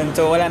ngayon,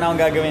 so wala na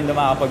akong gagawin doon,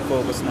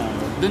 makakapag-focus na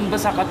ako. Doon ba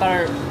sa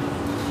Qatar,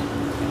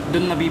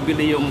 doon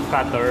nabibili yung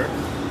cutter?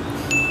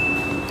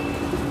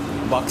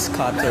 Box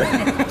cutter.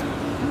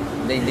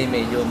 Hindi,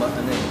 medyo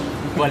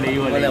Wala.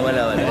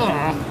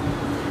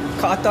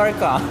 Qatar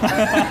ka.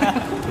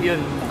 Yun.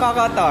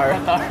 Kakatar.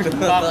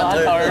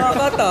 Qatar.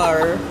 Kakatar.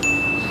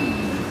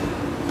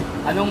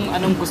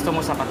 Anong gusto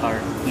mo sa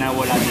Qatar na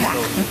wala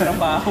dito?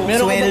 Trabaho.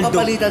 Meron ka bang Sweldo.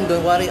 kapalitan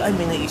doon? Wari,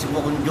 may naisip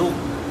mo kong joke.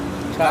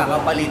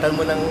 Kakapalitan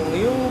mo ng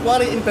yung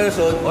wari in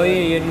person.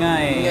 Oy, yun nga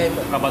eh.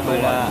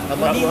 Kabatuan.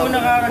 Hindi mo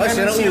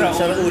nakakaganon si Raul.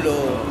 Sira ulo.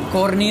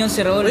 Corny yung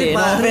si Raul eh. Uy,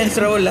 No pare. offense,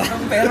 Raul ah.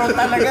 Pero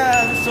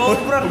talaga,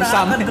 sobrang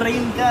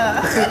nakaka-drain ka.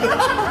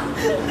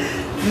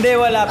 Hindi,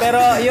 wala.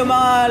 Pero yung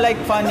mga like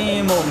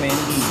funny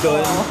moments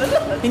doon,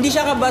 hindi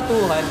siya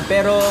kabatuhan,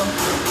 pero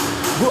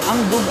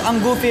ang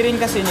goofy rin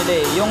kasi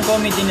nila eh. Yung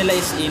comedy nila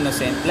is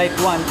innocent. Like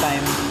one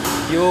time,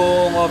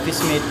 yung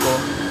office mate ko,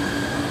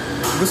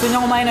 gusto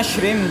niya kumain na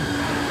shrimp.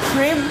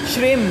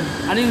 Shrimp.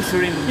 Ano yung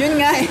shrimp? Yun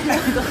nga eh.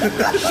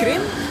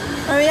 Shrimp?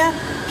 Sabi niya,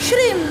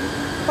 shrimp.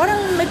 Parang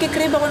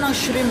nagkikrave ako ng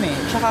shrimp eh.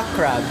 Tsaka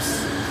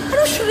crabs.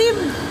 Ano shrimp?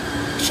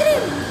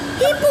 Shrimp.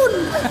 Hipon.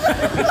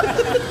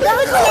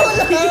 Bakit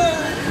malampi?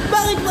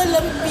 Bakit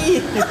malampi?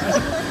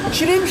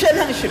 Shrimp siya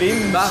ng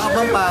shrimp. Baka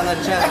pampangan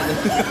siya.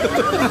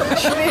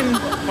 Shrimp.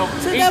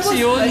 So, H tapos,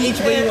 yun. H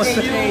ba yung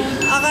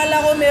akala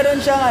ko meron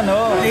siyang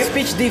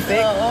speech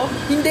defect.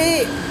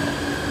 Hindi.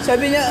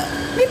 Sabi niya,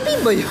 may P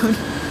ba yun?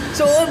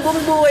 So, buong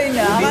buhay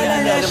niya,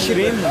 akala niya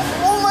shrimp.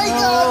 Oh my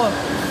God!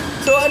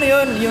 So, ano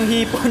yun? Yung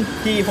hipon,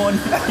 hihon.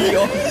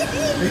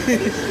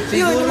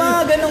 Yun, mga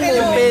ganong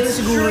Pero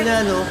moments. siguro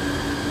niya,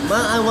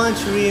 I want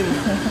shrimp.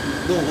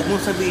 Huwag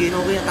mong sabihin,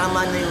 okay,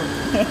 tama na yun.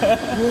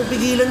 Huwag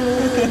pigilan mo.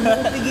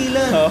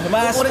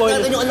 Ma-spoil.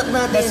 natin yung anak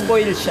natin.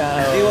 Ma-spoil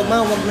siya. Wag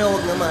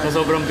na.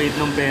 Sa sobrang bait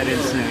ng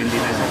parents niya, hindi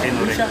na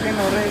siya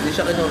kinurek. Hindi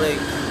siya kinorek.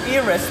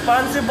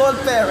 Irresponsible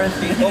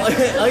parenting.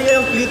 Okay, ay,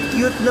 ang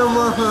cute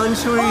naman,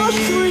 shrimp.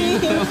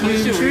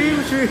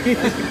 Shrimp.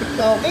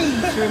 Okay,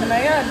 shrimp na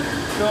yan.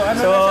 So, ano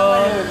So, na siya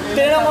ngayon?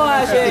 tinanong ko nga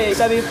siya eh.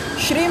 Sabi,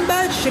 shrimp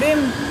ba?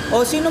 Shrimp.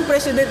 O, sinong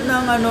president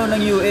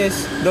ng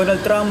US?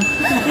 Donald Trump.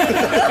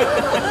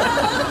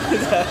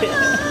 Sabi,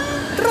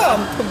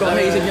 Trump. Ang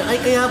naisip niya, ay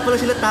kaya pala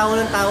sila tawa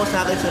ng tawa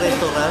sa akin sa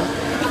restaurant.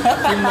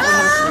 Film ako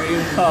ng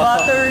shrimp.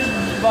 Butter.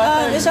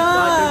 Isa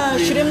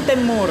shrimp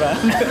tempura.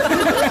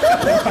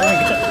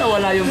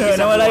 Nawala yung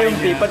pizza. Nawala yung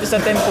P, pati sa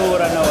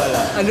tempura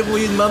nawala. Ano po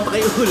yun, ma'am?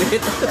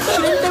 Pakiulit.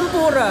 Shrimp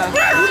tempura.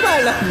 Ano ba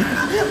alam?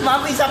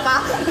 Ma'am, isa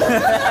pa.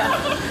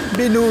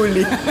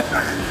 Binuli.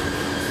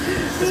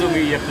 Tapos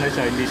umiiyak na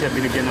siya, hindi siya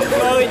binigyan ng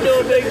Bakit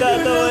yung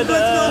nagtatawa na?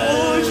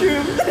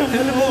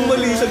 Ano mo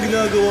mali sa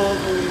ginagawa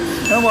ko?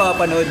 Ano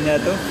makapanood niya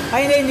to?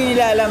 Ay hindi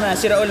nila alam na.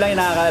 Si Raul lang yung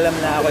nakakaalam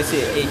na ako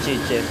si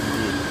HHFG.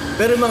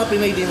 Pero yung mga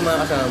Pinoy din mga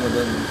kasama mo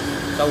doon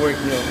sa work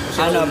nyo.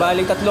 Kasi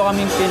Bali 3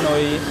 kaming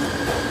Pinoy.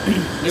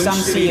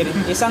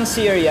 Isang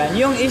Syrian.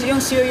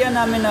 Yung Syrian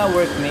namin na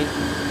workmate.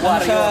 Ano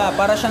siya,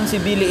 para siyang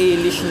si Billie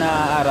Eilish na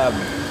Arab.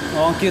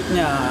 Oh, ang cute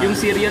niya. Yung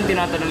Syrian,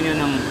 tinatanong niyo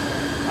ng,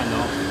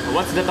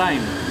 what's the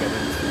time?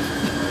 Ganun.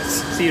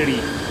 Siri.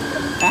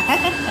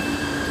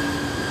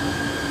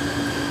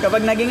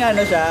 Kapag naging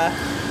ano siya,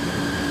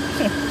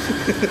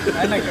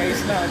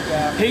 Nag-ayos na.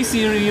 Hey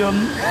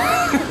Syrian.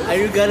 Are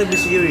you gonna be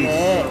serious?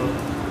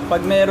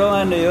 pag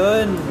merong ano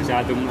yun,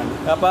 Masyadong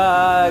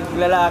kapag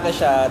lalaki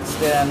siya, at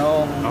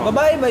tinanong,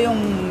 babae ba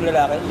yung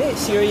lalaki? Hindi,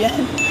 Syrian.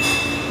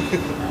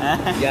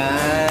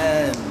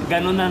 Yan.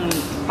 ganun ang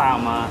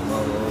tama.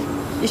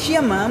 Is she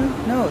a mom?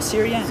 No,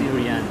 Syrian.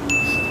 Syrian.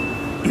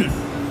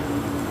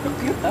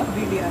 Cute ha,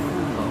 Billie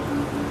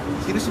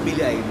Eilish. Sino si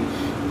Billie Eilish?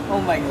 Oh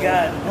my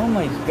God. Oh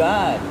my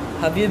God.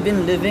 Have you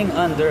been living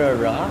under a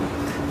rock?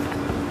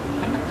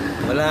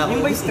 Wala ako.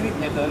 Yung ba yung street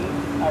niya doon?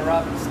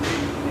 Arab Street.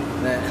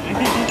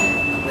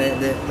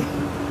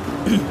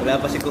 Wala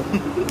pa si ko.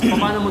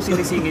 Paano mo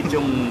sinisingit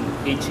yung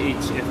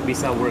HHFB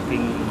sa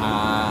working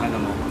ano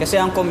mo? Kasi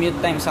ang commute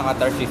time sa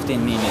Qatar 15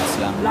 minutes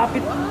lang.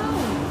 Lapit.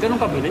 Ganun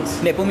kabilis?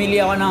 Hindi,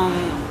 pumili ako ng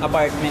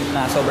apartment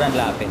na sobrang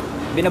lapit.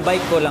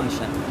 Binabike ko lang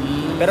siya.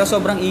 Pero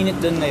sobrang init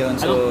doon ngayon,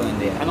 so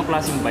hindi. Anong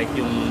klaseng bike?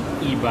 Yung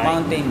e-bike?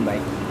 Mountain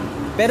bike.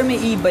 Pero may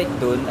e-bike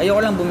doon. Ayoko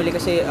lang bumili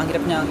kasi ang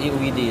hirap niya ang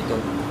iuwi dito.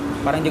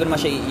 Parang hindi ko naman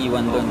siya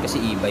iiwan doon kasi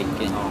e-bike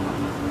yun.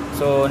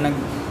 So,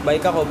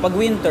 nag-bike ako. Pag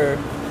winter,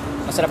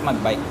 masarap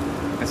mag-bike.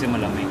 Kasi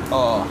malamig.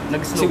 Oo.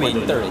 Nag-snow Kasi ba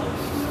winter doon?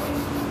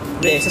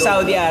 Hindi, sa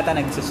Saudi ata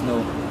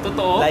nagsusnow.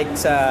 Totoo? Like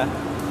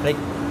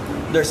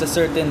there's a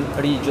certain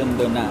region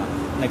doon na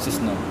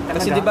nagsusnow.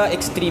 Kasi Talaga? 'di ba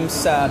extremes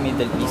sa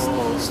Middle East.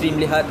 Oo.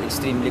 Extremely hot,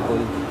 extremely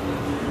cold.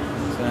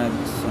 So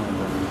nagsusnow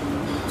doon.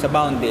 Sa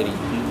boundary.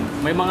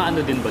 May mga ano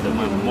din ba doon?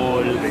 Mga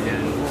mall,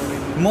 ganyan.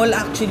 Mall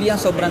actually ang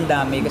sobrang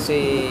dami kasi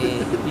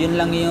yun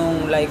lang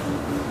yung like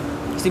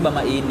kasi ba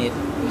mainit.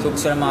 So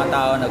gusto ng mga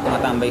tao na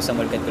tumatambay sa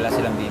mall kahit wala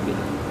silang bibili.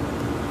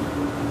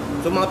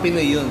 So mga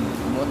Pinoy yun.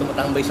 Mga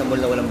tumatambay sa mall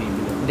na walang bibili.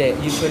 Hindi,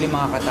 usually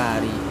mga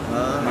Qatari.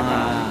 Mga,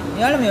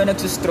 yung alam mo yun,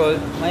 nagsustroll.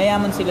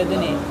 Mayayaman sila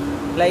dun eh.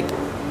 Like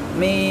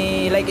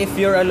if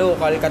you're a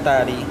local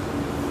Qatari,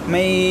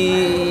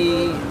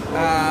 may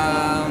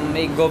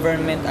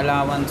government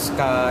allowance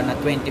ka na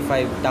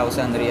 25,000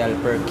 rial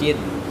per kid.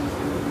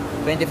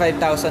 25,000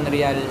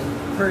 rial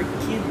Per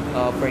kid.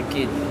 per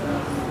kid.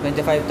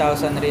 25,000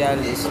 rial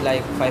is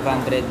like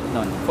 400,000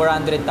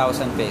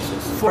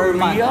 pesos. For per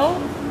month. real?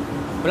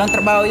 Walang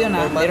trabaho yun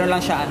ha. Per month? Meron lang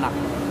siya anak.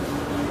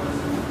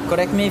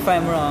 Correct me if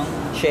I'm wrong.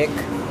 Check.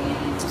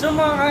 So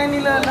makakain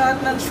nila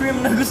lahat ng shrimp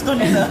na gusto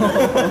nila.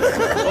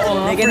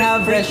 Oo, They can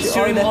have fresh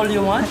shrimp all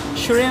you want?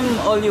 Shrimp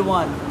all you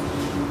want.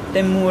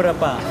 Temura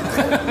pa.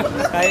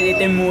 Kahit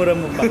itemura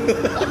mo pa.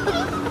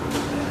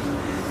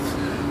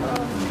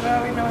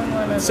 Grabe naman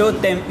wala. So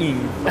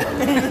tempting.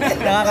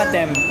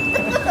 Nakaka-tempt.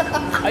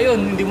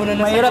 Ayun, hindi mo na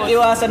nasagot. Mahirap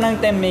iwasan ng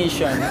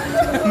temptation.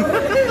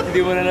 Hindi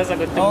mo na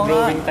nasagot yung Oo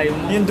nga. drawing time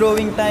mo. Yung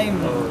drawing time.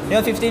 Oo.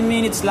 Yung 15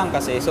 minutes lang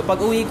kasi. So pag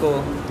uwi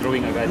ko,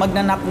 Drawing agad.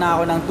 magnanap na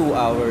ako ng 2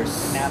 hours.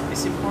 Nap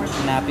is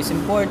important. Nap is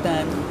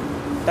important.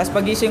 Tapos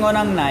pagising ko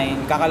ng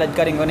 9, kakalad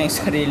ka rin ko na yung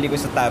sarili ko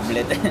sa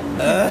tablet.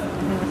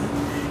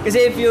 Kasi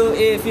if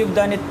you've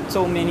done it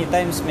so many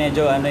times,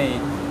 medyo alam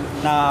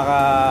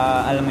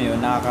mo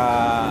yun,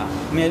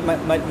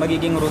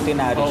 magiging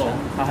routinary Oo, siya.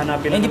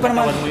 hahanapin Eh, lang ng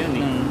katawan mo yun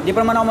eh. Hindi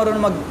pa naman ako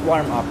marunong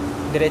mag-warm up.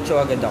 Diretso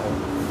agad ako.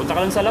 Punta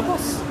ka lang sa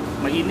labas.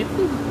 Mainit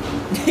dun.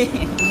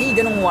 Hindi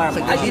ganung warm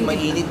Sa up. gabi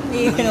mainit.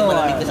 Hindi ganung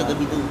Malamig warm na sa up.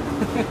 gabi doon.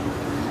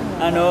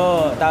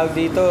 Tawag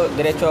dito,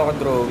 diretso ako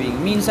drawing.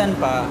 Minsan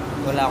pa,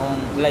 wala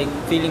akong, like,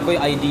 feeling ko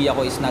yung idea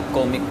ko is not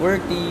comic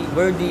worthy.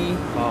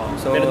 Oo.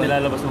 So, Pero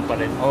nilalabas mo pa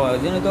rin.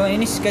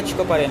 ini-sketch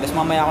ko pa rin. Tapos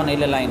mamaya ako na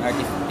ila-line art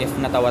if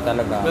natawa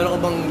talaga. Meron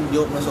ka bang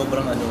joke na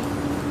sobrang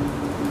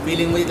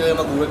feeling mo hindi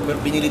talaga mag-work pero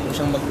pinilit mo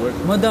siyang mag-work?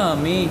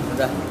 Madami.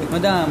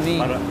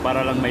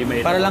 Para lang may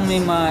Para lang may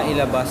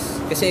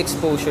mailabas. Kasi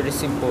exposure is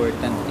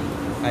important.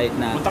 Kahit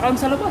na. Punta ka lang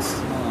sa labas.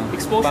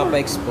 Exposure.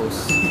 Papa-expose.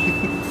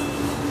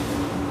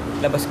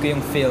 Labas ko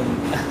yung film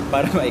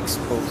para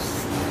ma-expose.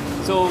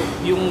 So,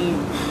 yung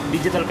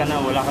digital ka na,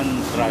 wala kang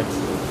trad.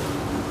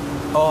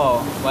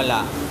 Oo,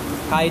 wala.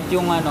 Kahit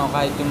yung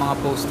mga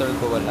poster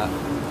ko wala.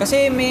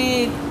 Kasi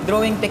may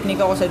drawing technique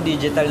ako sa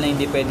digital na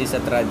hindi pwede sa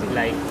trad.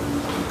 Like,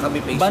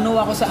 Copy-paste. Bano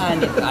ako sa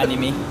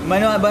anime.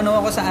 Bano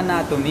ako sa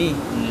anatomy.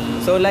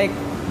 So like,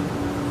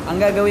 ang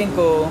gagawin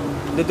ko,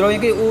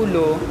 dodrawing ko yung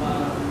ulo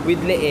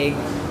with leeg,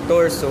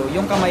 torso,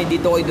 yung kamay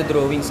dito ko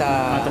i-drawing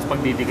sa... tapos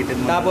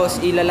pagdidikitin mo.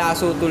 Tapos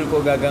ilalaso tool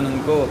ko,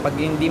 gaganon ko.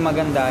 Pag hindi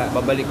maganda,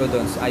 babalik ko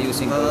doon,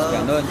 ayusin ko,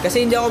 ganon.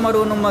 Kasi hindi ako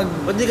marunong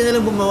Ba't di ka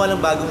nalang gumawa ng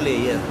bagong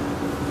layer?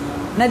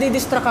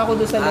 Nadidistract ako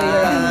doon sa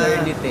layer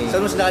underneath eh.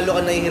 So mas lalo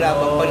ka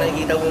nahihirapan pag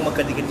nakikita mo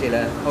magkadikit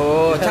sila.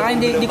 Oo, tsaka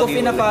hindi ko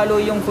pina-follow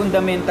yung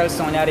fundamentals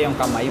ng kunyari yung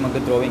kamay,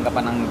 mag-drawing ka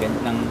pa ng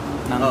ganyan.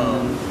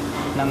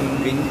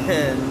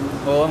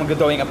 Oo,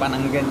 mag-drawing ka pa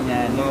ng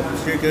ganyan. Mga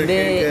circle.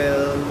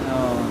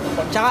 Oo.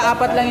 Tsaka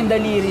 4 lang yung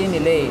daliri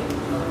nila eh.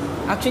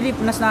 Actually,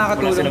 mas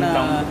nakakatulong Wala silang na...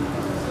 thumb.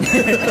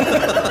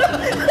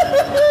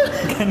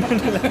 Ganun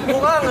lang.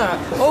 Mukha nga.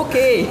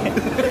 Okay.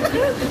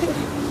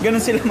 Ganun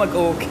sila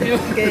mag-okay.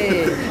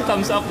 Okay.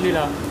 Thumbs up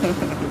nila.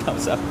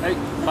 Thumbs up. Ay,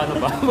 paano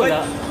ba?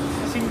 Wala.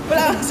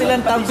 Wala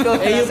silang thumbs ko.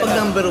 Eh, yung pag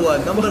number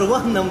one. Number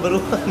one.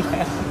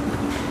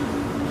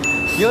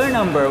 You're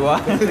number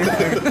one.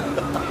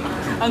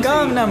 Ang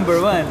Come safe. number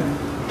one.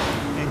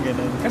 Yung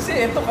ganun. Kasi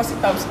ito kasi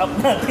thumbs up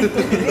natin.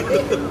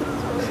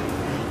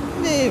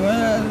 Hindi,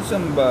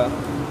 saan ba?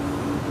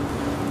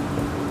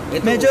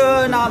 Ito,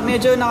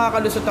 Medyo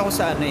nakakalusot ako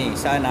sa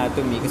sa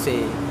anatomy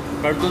kasi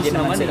Cartoons hindi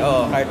naman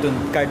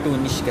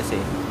cartoonish kasi.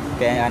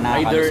 Kaya Either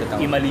nakakalusot ako.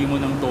 imali mo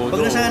ng todo.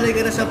 pag nasanay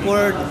ka na sa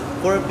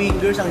four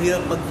fingers, ang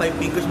hirap pag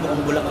 5 fingers mo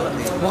kung bulaklak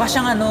eh. Mukha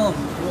siyang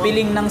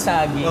piling ng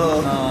saging.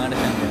 Oo. Ano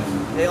siyang ganun.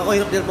 Eh ako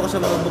hirap din po ako sa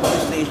mga book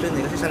station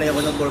eh, kasi sanay ako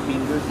ng 4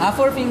 fingers.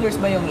 4 fingers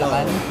ba yung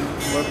lakan?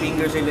 4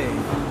 fingers sila eh.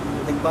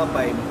 Nagpa-5.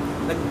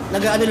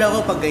 Nag-ano lang ako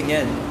pag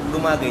ganyan,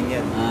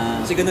 gumaganyan.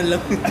 Kasi ganun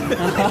lang.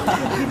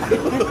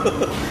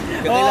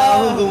 Kailangan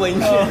mo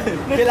gumanyan.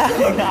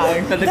 Kailangan na.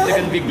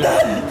 Nadagdagan bigla.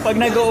 Pag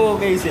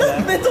nag-okay sila.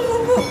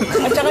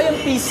 At saka yung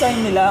peace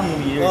sign nila ang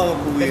weird.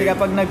 Weird. Kasi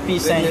kapag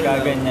nag-peace sign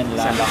ka, ganyan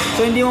lang.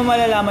 So hindi mo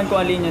malalaman kung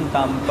alin yung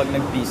thumb pag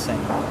nag-peace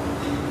sign.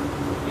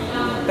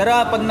 Pero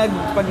pag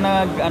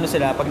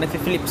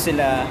nag-flip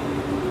sila,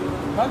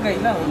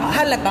 Bagay lang.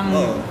 halatang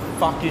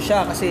fuck you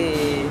siya kasi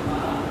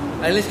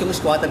Unless kung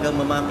squatter kang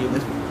mamaki yun.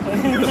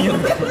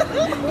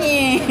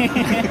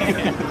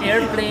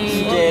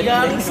 airplane,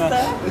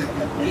 Gangsta.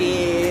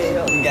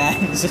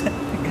 guns.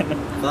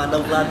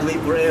 Batang flatway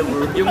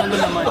forever. Yung ano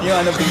naman.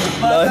 Yung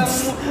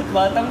bloods.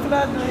 Batang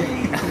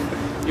Broadway.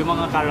 Yung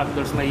mga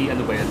characters may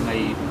ano ba yan?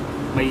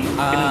 May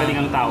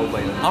pinagalingang tao ba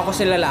yun? Ako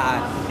sila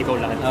lahat. Ikaw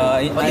lahat.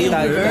 Pati yung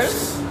girls?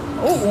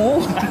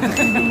 Oo.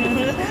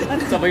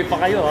 Sabay pa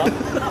kayo ha?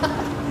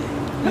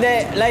 Hindi,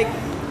 like,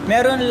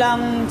 meron lang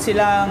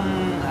silang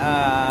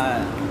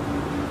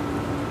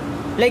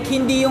like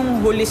hindi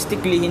yung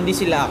holistically hindi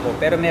sila ako,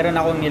 pero meron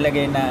akong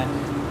nilagay na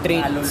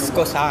traits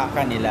ko sa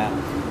kanila.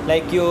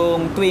 Like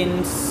yung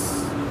twins,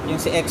 yung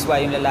si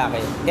XY yung lalaki.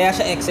 Kaya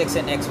siya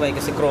XX and XY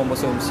kasi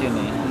chromosomes yun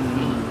eh.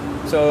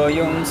 So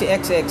yung si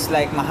XX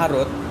like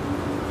maharot,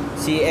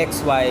 si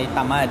XY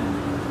tamad.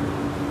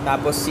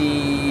 Tapos si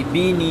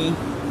Beanie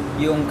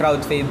yung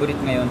crowd favorite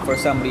ngayon for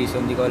some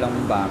reason, hindi ko alam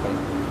kung bakit.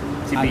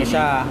 Si ano Beanie.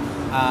 siya,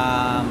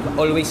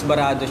 always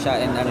barado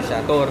siya and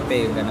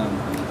torpe, ganun.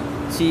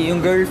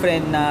 Yung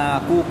girlfriend na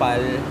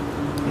kupal,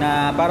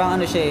 na parang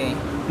siya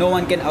no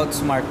one can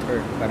outsmart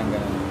her, parang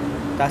ganun.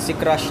 Tapos si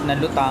crush na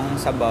lutang,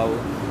 sabaw.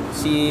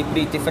 Si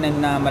pretty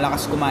friend na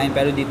malakas kumain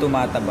pero di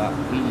tumataba.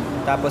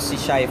 Tapos si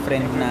shy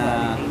friend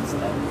na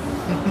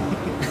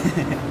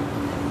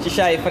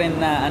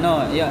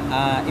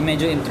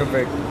medyo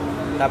introvert.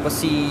 Tapos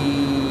si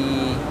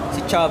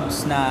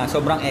Chubbs na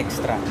sobrang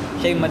extra.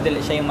 Siya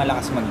yung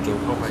malakas mag-joke.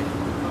 Okay.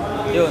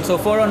 Yun, so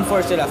 4 on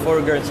 4 sila,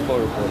 4 girls,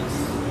 4 boys.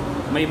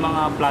 May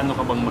mga plano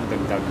ka bang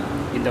magdagdag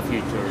in the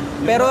future?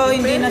 Pero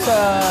hindi na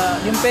sa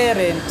yung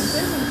parents.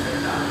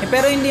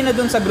 Pero hindi na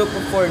dun sa group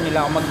of 4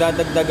 nila ako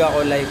magdadagdag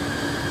ako like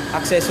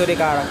accessory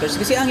characters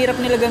kasi ang hirap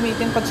nila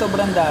gamitin pag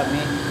sobrang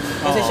dami.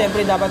 Kasi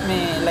syempre dapat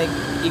may like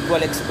equal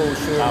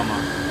exposure. Tama.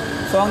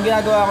 So ang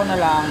ginagawa ko na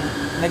lang,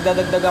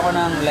 nagdadagdag ako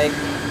ng like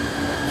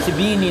si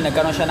Beanie,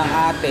 nagkaroon siya ng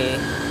ate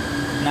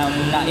na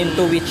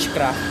into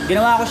witchcraft.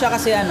 Ginawa ko siya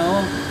kasi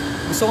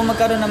gusto ko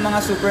magkaroon ng mga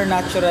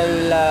supernatural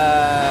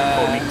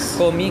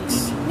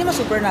comics. Hindi naman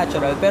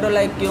supernatural, pero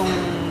like yung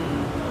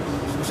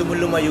Gusto mo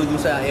lumayo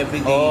dun sa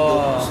everyday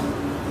Oh. jokes.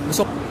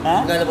 gusto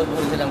ha? Naglalabas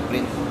mo silang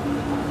print.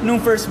 Nung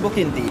first book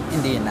hindi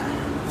na.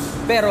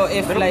 Pero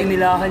if Pero like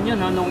pinilahan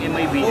yun nung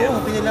MIBF.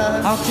 Oo,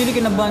 pinilahan. actually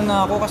kinabahan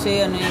nga ako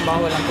kasi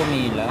bawal ang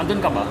pumila. Andun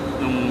ka ba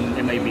nung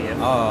MIBF?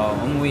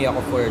 Umuwi ako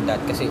for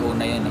that kasi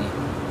una yun eh.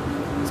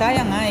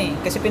 Sayang nga eh.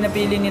 Kasi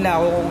pinapili nila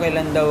ako kung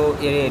kailan daw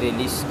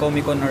i-release,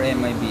 Comic-Con or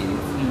MIBF.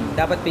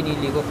 Dapat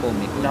pinili ko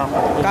Comic-Con.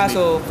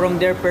 Kaso, from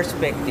their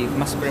perspective,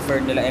 mas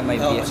prefer nila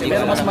MIBF. kasi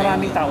Pero Iba mas lang.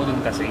 maraming tao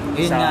dun kasi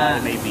Yun sa nga,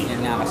 MIBF.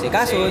 yun nga kasi.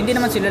 Kaso, hindi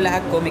naman sila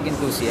lahat comic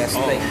enthusiast.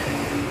 Oo. Like,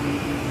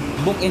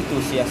 book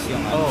enthusiast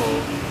yung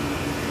Oo.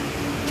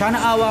 Tsaka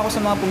naawa ako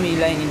sa mga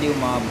pumila, hindi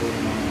umabot.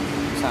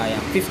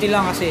 Sayang. 50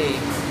 lang kasi.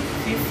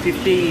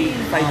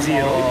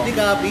 50-50. Oo. 50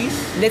 copies?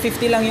 Hindi,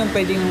 50 lang yung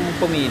pwedeng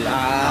pumila.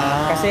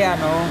 Kasi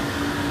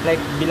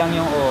like bilang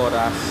yung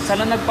oras.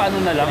 Sana nagpaano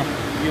na lang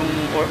yung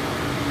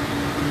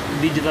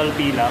digital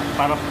pila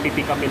para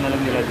pipick upin na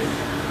lang nila din.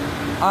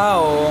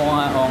 Oo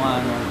nga.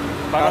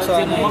 Para Kaso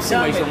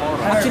maximize yung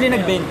oras. Actually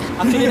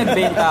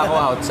nagbenta ako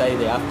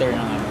outside after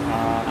ng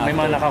May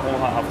mga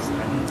nakakuha apps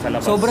sa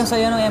labas. Sobrang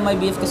saya ng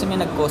MIBF kasi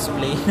may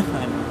nag-cosplay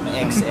ng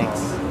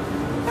XX.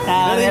 Pero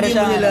Meron hindi mo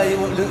siyang nila,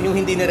 yung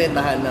hindi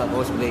nirentahan na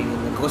cosplay.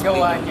 Cosplay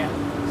Gawa niya. niya.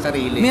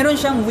 Sarili. Meron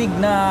siyang wig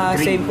na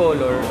Green. same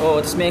color.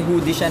 Tapos may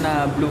hoodie siya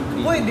na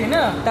blue-green. Pwede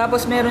na.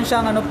 Tapos meron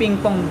siyang ping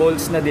pong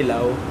balls na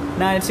dilaw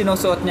na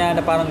sinusuot niya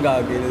na parang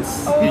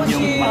goggles. Yun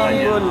yung mata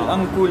niya.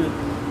 Ang cool.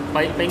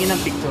 Pahingin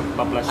ng picture,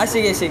 pa-flash.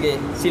 Sige.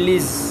 Si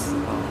Liz.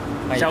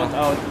 Shout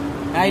out.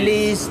 Hi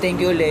Liz, thank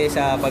you ulit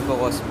sa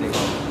pagko-cosplay.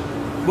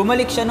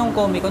 Bumalik siya nung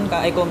Comic-Con,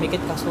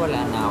 Comic-Con, kaso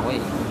wala na ako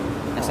eh.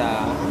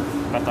 Nasa...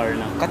 Qatar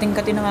na.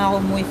 Kating-kating na nga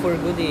ako umuwi for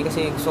good eh,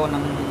 kasi gusto ko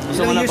ng...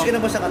 Ilang years ka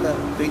na ba sa Qatar?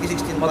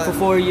 2016 pa?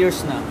 Magpo 4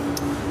 years na.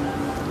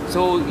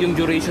 So, yung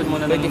duration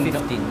mo na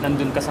 2015.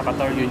 nandun ka sa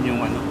Qatar, yun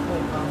yung ano?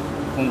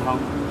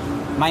 Hunghang.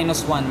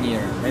 -1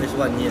 year.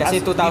 -1 year.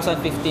 Kasi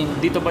 2015,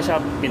 Dito pa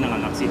siya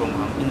pinanganak si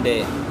Hunghang.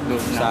 hindi.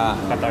 Doon Sa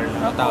na Qatar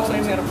na.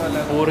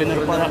 2000.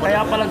 Foreigner pala.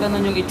 Kaya pala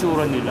ganun yung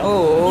itsura nila.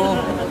 Oo.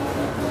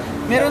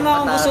 Meron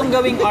na akong gustong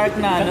gawing art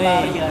na ano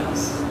eh.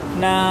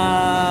 Na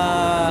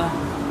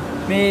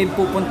may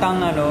pupuntang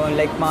ano,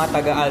 like mga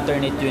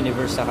taga-alternate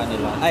universe sa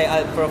kanila. Ay,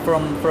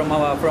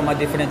 from a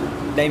different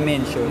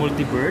dimension.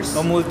 Multiverse?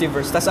 O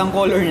multiverse. Tapos ang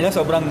color nila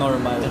sobrang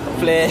normal.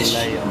 Flesh,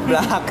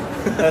 black,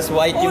 tapos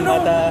white yung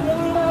mata.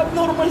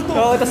 Normal to.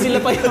 Oo, tapos sila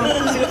pa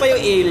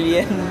yung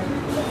alien.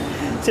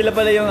 Sila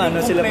pala yung ano,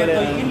 sila pala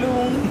yung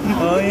ilong.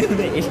 Oo, yung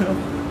may ilong.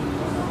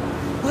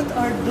 What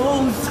are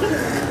those?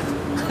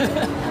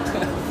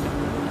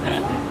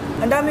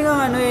 Ang dami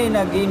nga ano eh,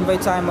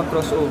 nag-invite sa akin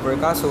mag-crossover.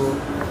 Kaso,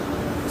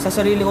 sa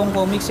sarili kong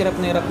comics, hirap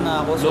na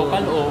ako. So,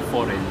 Local o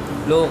foreign?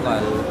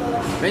 Local.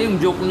 Kaya yung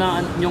joke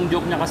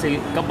niya kasi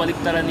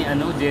kabaliktaran ni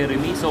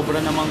Jeremy, sobra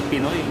namang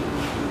Pinoy.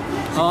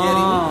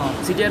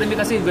 Si Jeremy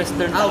kasi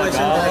western talaga.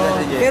 Western talaga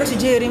si Jeremy. Pero si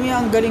Jeremy,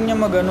 ang galing niya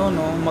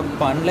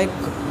mag-fun. Like,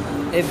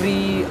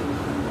 every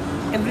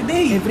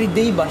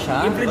day ba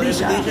siya? Everyday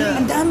siya.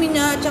 Ang dami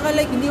niya, tsaka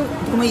like, hindi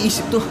ko may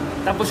isip to.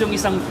 Tapos yung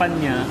isang fan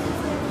niya,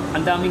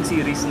 ang daming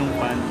series nung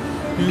fan.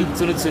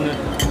 Sunod-sunod.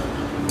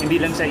 Hindi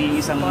lang siya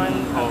iisang fan.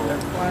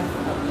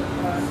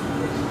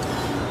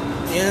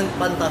 Yan,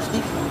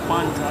 fantastic.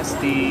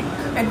 Fantastic.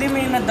 And then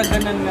may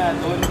nadaganan nga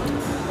doon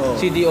Oh.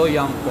 CDO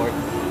Youngport.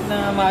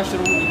 na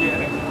mushroom ni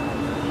Jeremy.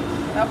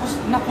 Tapos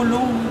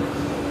nakulong.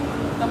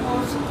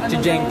 Tapos ano Si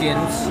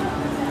Jenkins.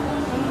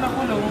 Nung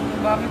nakulong,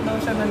 bakit daw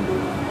siya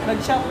nandun?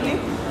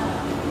 Nag-shoplift.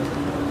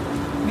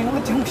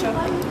 Binuhat yung shop.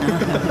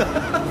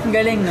 Ang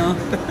galing, no?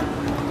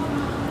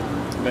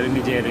 Galing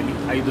ni Jeremy.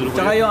 Idol ko.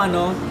 Tsaka yun. yung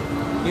ano,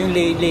 yung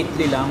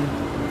lately lang,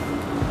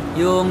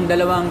 yung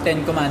dalawang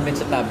 10 commandments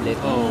sa tablet.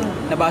 Oo.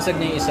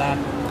 Nabasag niya yung isa,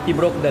 he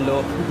broke the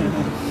law.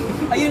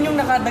 Ayun yung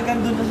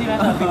nakadagan doon sa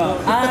sinasabi ko.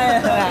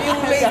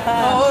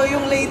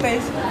 Yung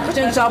latest. Kasi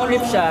yung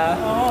shoplift siya,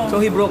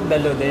 so he broke the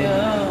law din.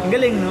 Yeah. Ang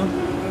galing, no?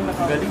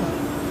 Galing.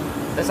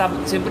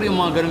 Tapos siyempre yung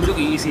mga ganun joke,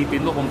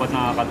 iisipin mo kung ba't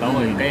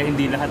nakakatawa eh. Kaya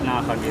hindi lahat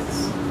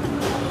nakakagets.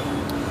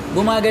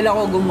 Bumagal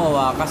ako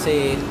gumawa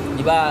kasi,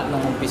 di ba,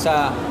 nung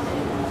umpisa,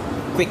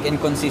 quick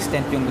and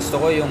consistent yung gusto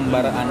ko, yung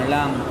ano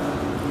lang.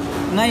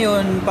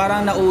 Ngayon,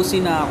 parang nausi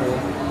na ako.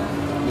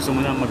 Gusto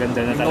mo na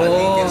maganda na talaga. Oo.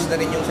 Details na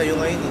rin yung sa'yo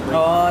ngayon.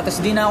 Oo, tapos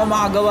di na ako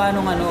makagawa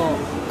nung ano.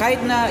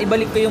 Kahit na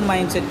ibalik ko yung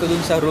mindset ko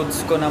dun sa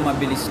roots ko na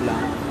mabilis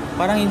lang.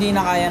 Parang hindi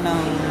na kaya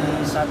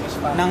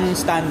ng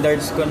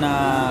standards ko na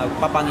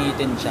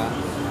papangitin siya.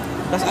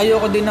 Tapos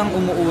ayoko din ng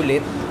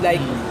umuulit.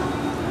 Like,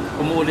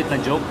 Umuulit na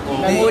joke? O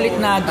umuulit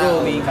na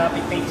drawing.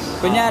 Copy-paste.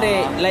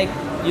 Kunyari, like,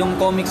 yung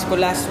comics ko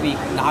last week,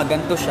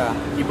 nakaganto siya.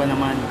 iba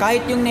naman?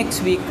 Kahit yung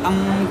next week, ang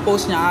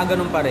post niya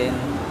ganun pa rin,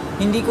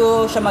 hindi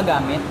ko siya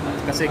magamit.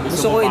 Kasi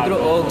Gusto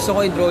ko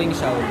i-drawing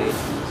siya ulit.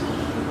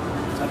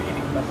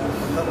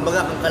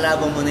 Kumbaga, ang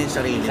kalabang mo na yung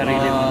sarili.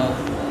 Sarili mo.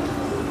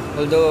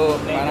 Although,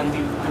 parang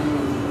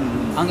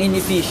ang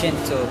inefficient,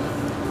 so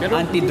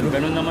Pero anti-draw.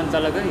 ganun naman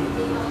talaga eh.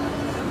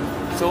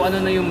 So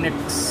ano na yung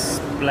next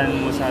plan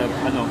mo sa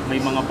may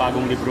mga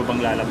bagong libro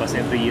bang lalabas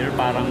every year?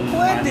 Parang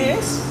Pwede.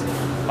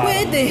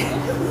 Pwede.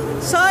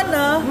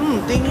 Sana.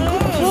 Tingin ko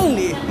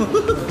posible.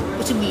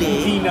 Posible.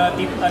 Hindi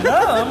natin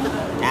alam.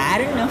 I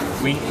don't know.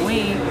 wink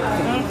wink.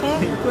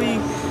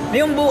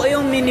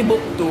 Yung mini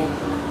book 2,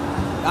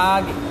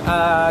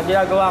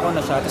 ginagawa ko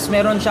na siya. Tapos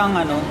meron siyang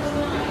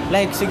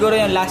like siguro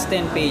yung last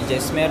 10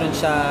 pages, meron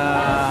siya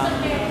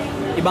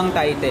ibang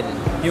title.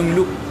 Yung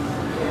Loop.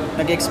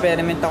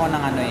 Nag-experiment ako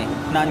ng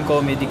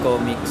non-comedy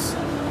comics.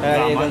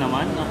 Drama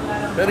naman. No?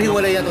 Pero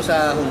hiwalay yan to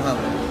sa Hunghang.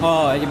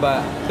 Oo,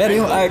 iba. Pero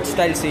yung art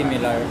style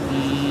similar.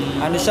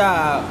 Ano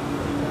siya,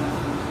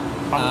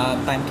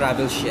 time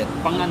travel shit.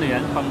 Pang ano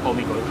yan? Pang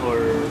Comic Con? Or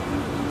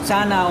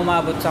Sana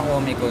umabot sa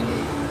Comic-Con.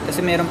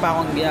 Kasi meron pa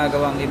akong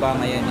ginagawang iba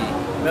ngayon eh.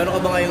 Meron ka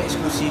ba ngayong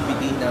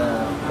exclusivity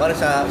na para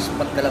sa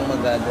spot ka lang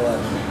magagawa?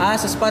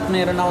 Sa Spot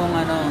meron akong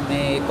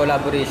may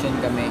collaboration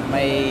kami.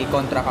 May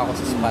contract ako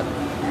sa Spot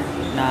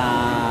na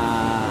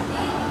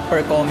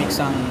per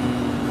comics ang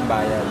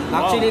bayad.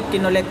 Actually,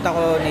 kinolect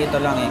ako nito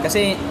lang eh.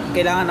 Kasi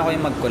kailangan ako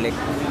yung mag-collect.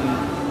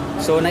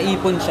 So,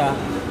 naipon siya.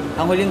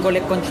 Ang huling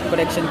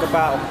collection ko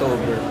pa,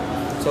 October.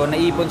 So,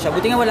 naipon siya.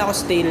 Buti nga wala ako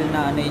stale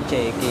na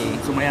i-check eh.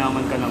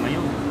 sumayaman ka na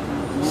ngayon?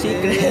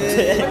 Secret.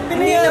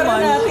 Pinayaran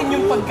natin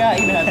yung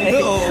pagkain natin.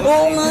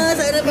 Oo nga,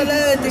 sana pala.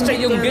 Siya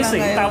yung guest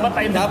eh. Dapat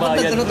tayo Dapat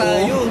nagbayad. nagano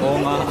tayo.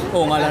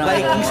 Oo nga lang.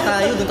 Vikings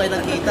tayo, doon tayo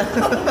nakita.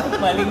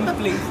 Maling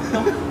place,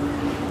 no?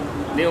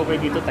 Hindi, okay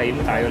dito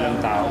tayo lang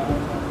tao.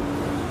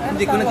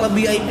 Hindi, kung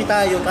nagpa-VIP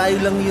tayo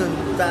lang yun.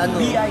 Sa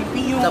VIP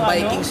yung sa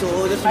Vikings,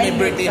 oo. Tapos may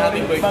birthday,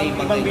 happy birthday.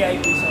 Ibang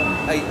VIP, so.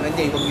 Ay,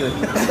 hindi, huwag yun.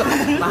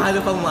 Mahalo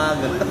pang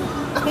maaga.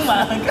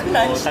 Umaga,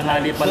 lunch.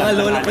 Tanghali pa lang. Mga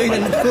lola pa yun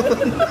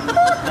nandun.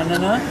 Ano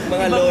na?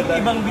 Mga lola.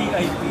 Ibang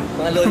VIP.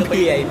 Mga lola pa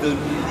yun nandun.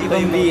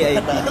 Ibang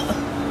VIP.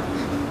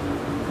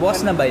 Bukas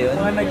na ba yun?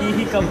 Mga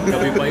naghihikam.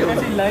 Gabi pa yun.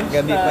 Kasi lunch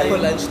Gabi pa Ako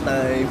yun. lunch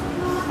time.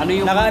 Ano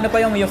yung... Nakaano pa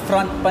yung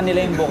front pa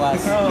nila yung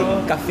bukas.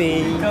 Oo.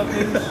 Cafe.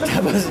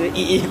 Tapos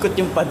iikot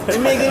yung pader.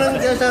 May ganun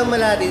siya sa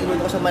Malate,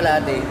 nung ako sa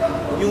Malate,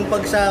 yung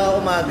pag sa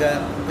umaga,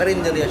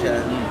 karinderya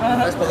siya.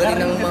 Tapos pag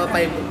ng mga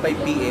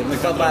 5 p.m.,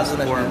 magpapaso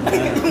na siya.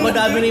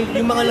 Madami na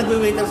yung mga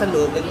nagwe-waiter sa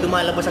loob,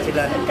 lumalabas na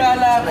sila.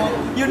 Kala ko,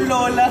 yung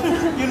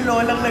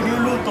lolang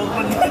nagluluto.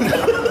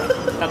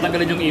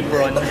 Tatanggalin yung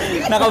apron.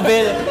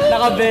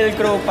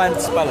 Naka-velcro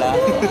pants pala.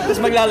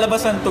 Tapos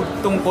maglalabas ng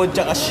tungkod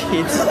tsaka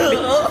sheets.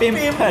 Pimp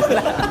pala.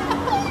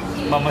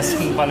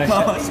 Mamasing pala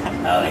siya.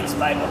 Oh, it's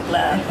 5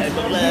 o'clock.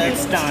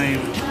 It's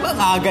time.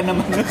 Aga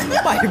naman.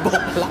 5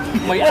 o'clock.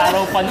 May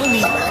araw pa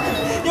nun eh.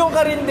 Yung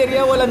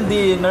karinderya walang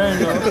dinner,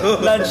 no?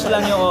 Lunch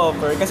lang yung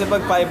offer. Kasi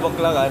pag 5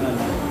 o'clock, ano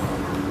na.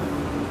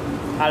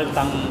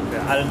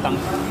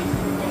 Altang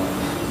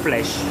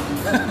flesh.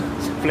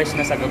 Flesh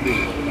na sa gabi.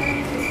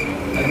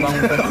 Ano bang...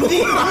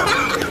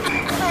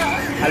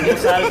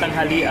 Almusal,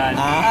 tanghalian.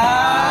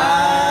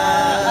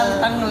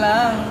 Altang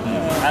lang.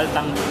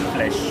 Altang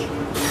flesh.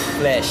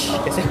 Flesh.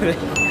 Kasi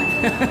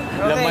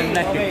Laman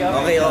na eh.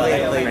 Okay.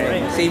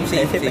 Same.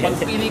 Pag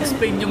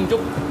in-explain yung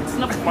joke, it's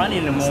not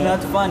funny anymore. it's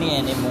not funny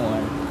anymore.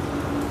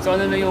 So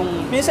ano na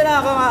yung... Minsan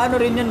nakaka-ano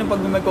rin yun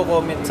pag may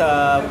magko-comment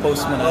sa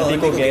post mo na,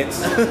 hindi ko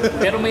gets.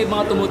 Pero may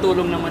mga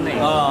tumutulong naman na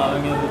eh.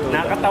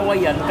 Nakakatawa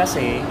yan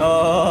kasi...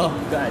 Oo.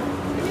 God.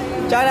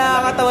 Tsaka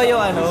nakakatawa yung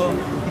ano,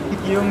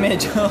 yung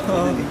medyo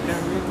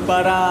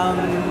parang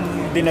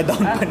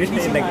dinadown pa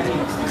nila yung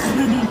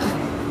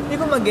Hindi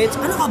ko mag-gets.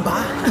 Ano ka ba?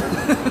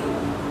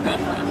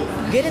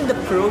 Get in the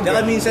program.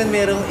 Saka minsan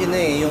merong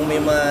yung may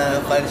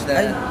mga fans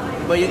na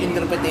iba yung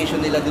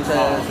interpretation nila dun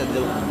sa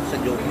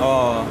joke.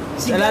 Oo.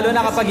 Lalo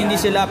na kapag hindi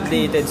sila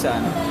updated sa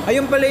ano.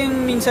 Ayun pala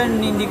yung minsan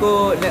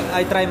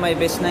I try my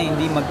best na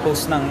hindi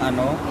mag-post ng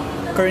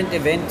current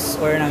events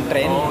or ng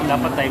trend. Oo,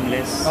 dapat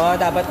timeless. Oo,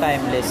 dapat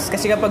timeless.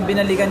 Kasi kapag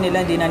binalikan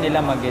nila, hindi na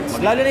nila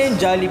mag-gets. Lalo na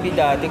yung Jollibee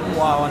dati,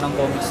 kumuha ako ng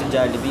comics sa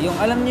Jollibee. Yung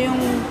alam niyo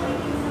yung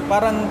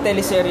parang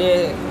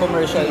teleserye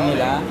commercial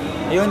nila.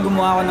 Ayun,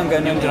 gumawa ako ng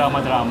ganun. Yung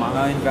drama-drama.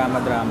 Yung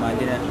drama-drama.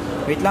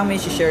 Wait lang, may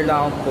share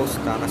lang akong post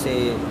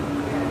kasi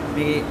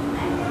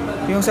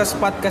yung sa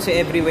spot kasi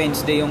every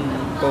Wednesday yung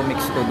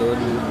comics ko doon.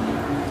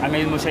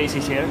 Ngayon mo siya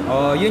isi-share?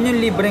 Oh, yun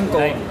yung libreng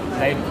ko.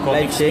 Live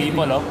comics Live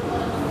people, oh.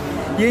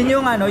 Yun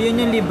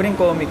yung libreng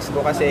comics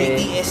ko kasi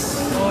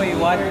BTS. Oy,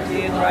 watch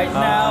it right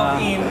now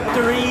in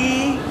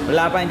 3.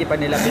 wala pa, hindi pa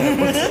nila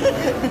pinupost.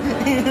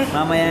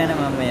 mamaya na.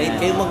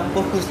 Kayo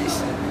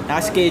mag-post.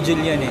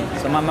 Naka-schedule yun eh.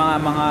 So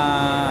mga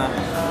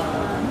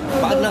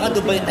Bakit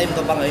naka-Dubai time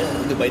ka pa ngayon?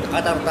 Dubai,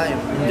 Qatar time.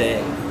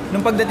 Hindi.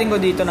 Nung pagdating ko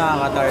dito,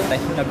 nakaka-Qatar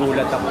time.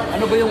 Nagulat ako.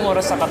 Ano ba yung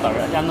oras sa Qatar?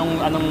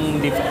 Anong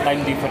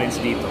time difference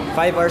dito?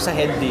 5 hours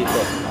ahead dito.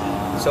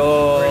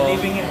 So, We're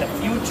living in the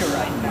future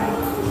right now.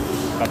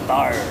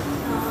 Qatar.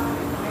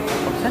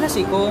 sana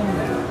si Kong.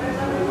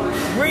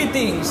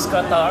 Greetings,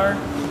 Qatar.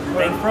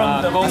 We're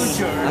from the Kong.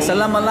 future.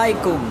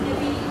 Assalamualaikum.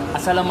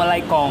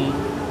 Assalamualaikum.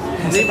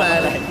 Hindi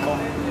pa.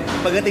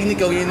 Pagdating ni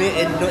Kong, yun yung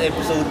end ng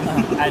episode.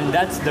 And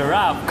that's the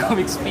wrap,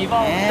 comics people.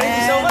 Thank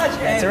you so much.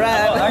 That's And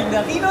right. ako,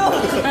 Arnaldino.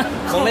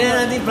 Mamaya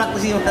natin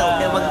practice yung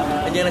kaya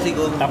andyan na si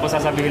Kong. Tapos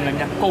sasabihin lang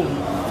niya, Kong.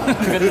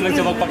 Ganun lang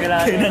siya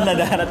magpakilala. Kailan na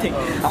darating?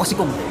 Ako si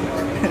Kong.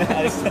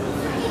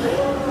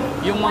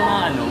 Yung mga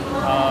ano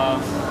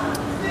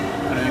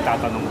yung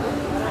tatanong ko?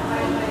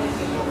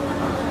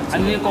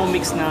 Ano yung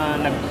comics na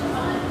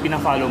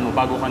pina-follow mo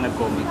bago ka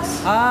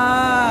nag-comics?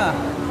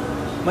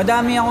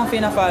 Madami akong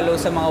pina-follow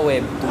sa mga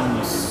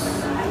webtoons.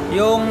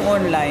 Yung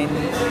online,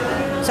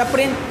 sa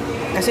print,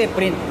 kasi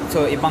print,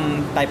 so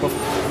ibang type of,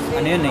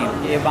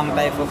 ibang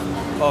type of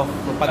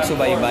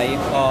pagsubaybay.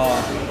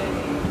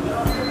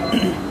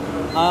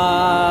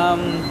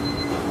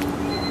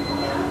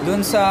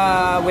 Dun sa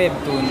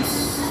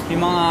webtoons,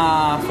 yung mga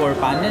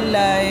 4-panel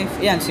life,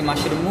 yan, si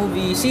Mushroom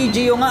Movie, si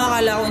Gio nga,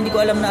 akala ko, hindi ko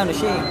alam na ano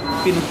siya eh,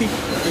 Pinoy.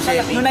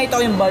 Nung nakita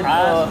ko yung Bad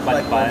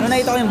Pants. Nung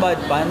nakita ko yung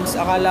Bad Pants,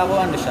 akala ko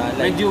ano siya,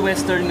 like, Medyo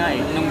western nga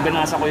eh. Nung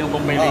binasa ko yung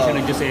compilation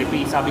ng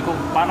Giuseppe, sabi ko,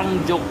 parang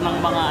joke ng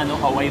mga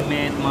How I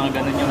Met, mga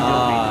ganun yung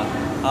joke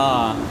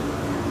eh.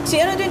 Si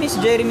si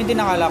Jeremy din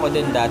nakala ko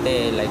din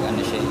dati, like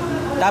ano siya.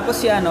 Tapos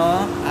si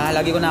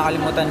lagi ko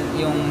nakakalimutan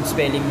yung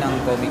spelling ng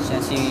comics niya,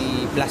 si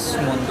Plus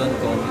Mondon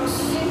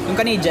Comics. Yung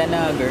Canadian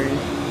na girl.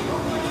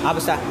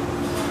 Basta,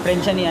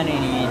 friend siya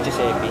ni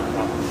Giuseppe.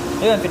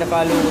 Ayun,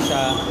 pinafollow ko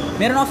siya.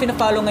 Meron akong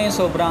pinafollow ngayon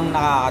sobrang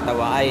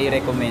nakakatawa. I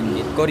recommend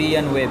it.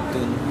 Korean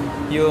webtoon.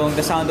 Yung The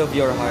Sound of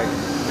Your Heart.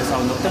 The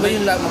Sound of Sabi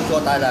yung lamang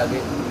shota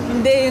lagi.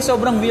 Hindi,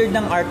 sobrang weird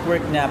ng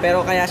artwork niya.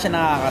 Pero kaya siya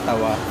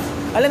nakakatawa.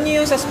 Alam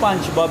niyo yung sa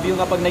SpongeBob, yung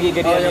kapag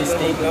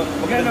nagigrealistic.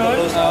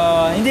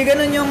 Hindi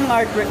ganun yung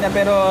artwork niya,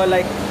 pero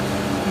like,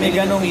 may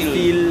ganung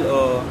feel.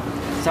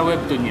 Sa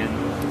webtoon yan.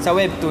 Sa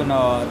webtoon,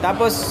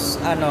 Tapos,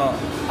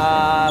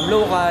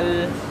 local,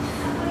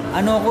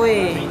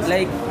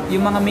 like,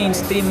 yung mga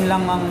mainstream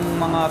lang ang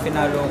mga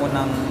finalo ko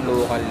ng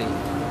local eh.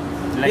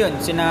 Yun,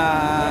 sina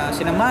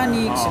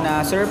Manix,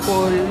 sina Sir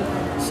Paul,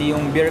 si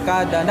yung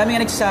Birkada. Ang dami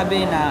nga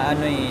nagsasabi na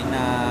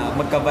na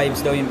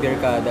magka-vibes daw yung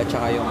Birkada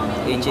tsaka yung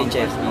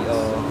HHFP.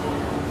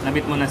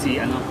 Namit mo na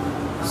si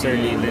Sir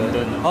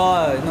Lindon.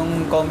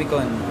 Nung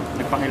Comic-Con.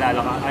 Nagpakilala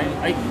ka.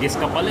 Ay, guess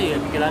ka pala eh.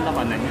 Kilala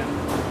ka na niya.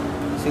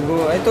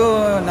 Siguro, ito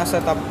nasa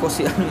top ko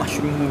si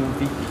Mushroom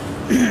Movie.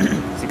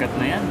 Sikat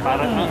na yan.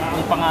 Parang ang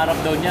pangarap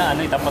daw niya,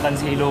 tapatan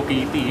si Hello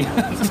Kitty.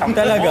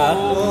 Talaga?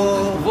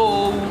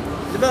 Wow!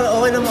 Diba,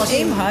 okay naman kasi.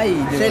 Aim high.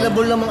 Diba?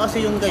 Sellable naman kasi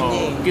yung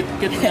kanya.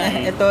 Cute na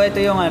eh. ito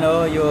yung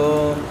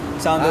yung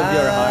Sound of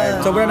Your Heart.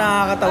 Sobrang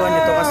nakakatawa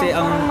nito kasi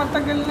ang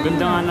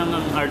Ganda nga ng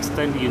art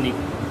style, unique.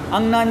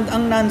 ang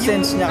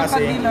nonsense niya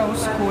kasi. Yung nakadilaw,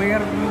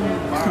 square yung...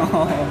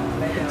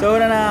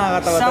 Sobrang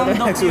nakakatawa. Sound Sobrang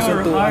of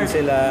nagsusuntukan Your Heart.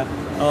 sila.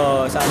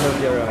 Sound of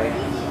Your Heart.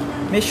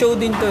 May show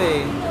din to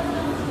eh.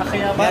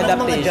 Kaya Parang mga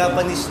adaptation.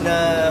 Japanese na...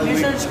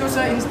 research ko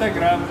sa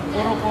Instagram,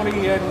 puro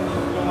Korean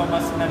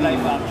lumabas na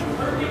live action.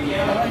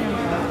 Parang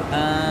yun.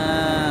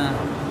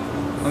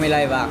 May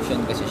live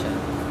action kasi siya.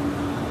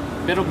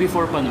 Pero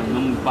before pa nun,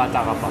 nung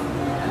bata ka pa,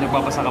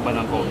 nagbabasa ka ba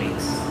ng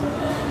comics?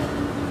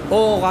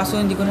 Kaso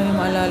hindi ko na rin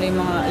maalala yung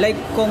mga... Like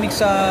comics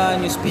sa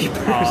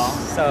newspapers.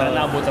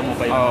 Naabutan mo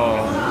pa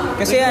yung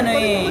Kasi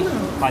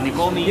funny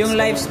comics. yung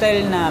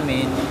lifestyle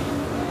namin,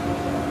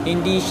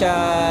 hindi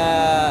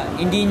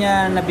niya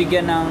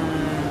nabigyan ng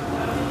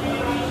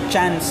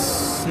chance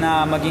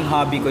na maging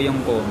hobby ko yung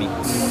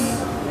comics.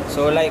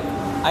 So like,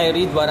 I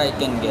read what I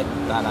can get.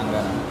 Parang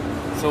gano'n.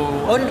 So,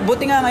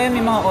 Buti nga ngayon may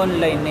mga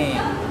online eh.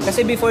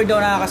 Kasi before daw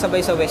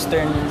nakakasabay sa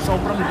western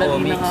sobrang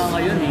dali na nga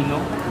ngayon no?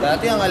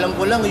 Dati ang alam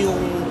ko lang yung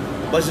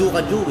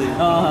Bazooka Joe eh.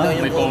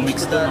 Yung May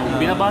comics doon.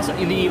 Binabasa,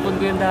 iniipon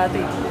ko yun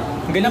dati.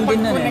 Ganun din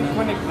na eh.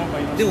 Connect mo ba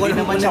yun? Hindi, wala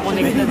naman siya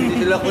connect. Hindi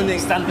sila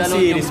connect. Stand-alone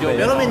yung Series ba joke. yun?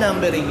 Pero may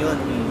numbering yun.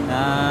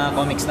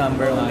 Comics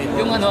number 1.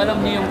 Yung alam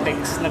niyo yung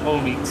text na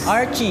comics.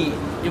 Archie.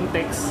 Yung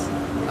text.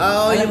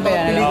 Yung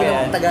mga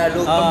pelikula ng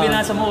Tagalog. Pag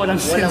binasa mo,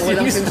 walang sense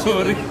walang yung sense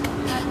story.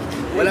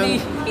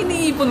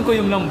 Iniipon ko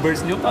yung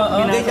numbers niyo.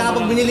 Hindi,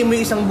 kapag binili mo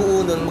yung isang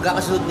buo nun,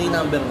 magkakasunod na yung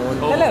number nun.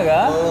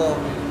 Talaga? Oo.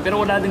 Pero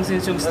wala ding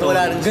sense yung story.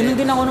 Wala rin Ganun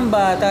din ako nung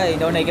bata eh.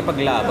 Hindi ako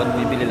nakikipaglaban.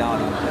 Bibili lang ako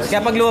ng text.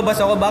 Kaya pag lumabas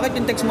ako, bakit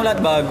yung text mo lahat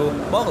bago?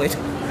 Bakit?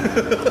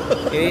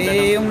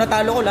 Yung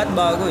natalo ko lahat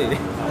bago eh.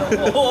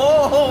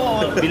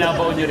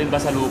 Binabaon nyo rin ba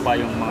sa lupa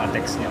yung mga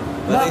text niyo?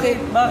 Bakit?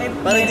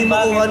 Para hindi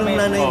makuha ng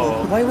nanay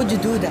mo. Why would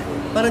you do that?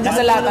 Para hindi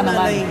Nasa makuha lata ng naman.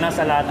 nanay.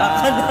 Nasa lata.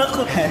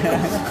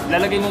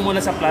 Lalagay mo muna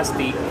sa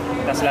plastic,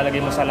 tapos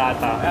lalagay mo sa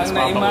lata. Ang tapos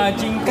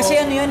na-imagine ko. Kasi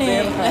ano yun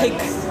eh, like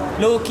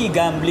low-key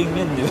gambling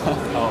yun, di ba?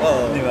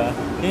 Oo. Di ba?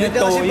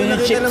 Kasi pag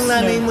nakita ng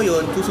nanay mo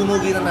yun,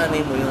 susunugin ng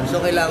nanay mo yun. So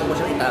kailangan mo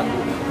siyang itago.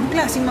 Ang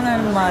klaseng mga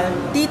naman,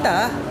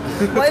 tita,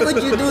 why would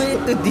you do it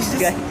to this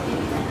guy?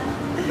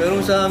 Pero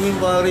sa amin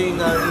pare,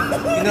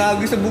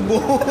 inagi sa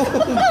bubong.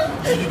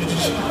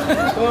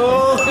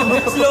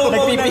 Slow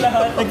mo na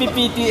lahat.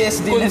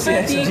 Nagpi-PTSD na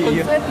siya si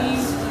Gio.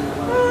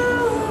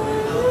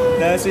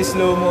 Nasa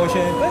slow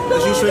motion.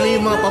 Kasi usually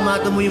yung mga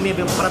pamato mo yung may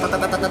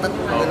paratatatatatatat.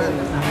 Ganun.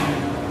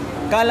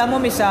 Kala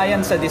mo may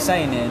science sa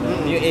design eh,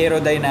 no? Yung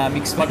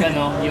aerodynamics. Pag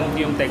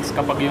yung text,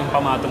 kapag yung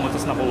pamato mo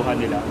tapos nakuha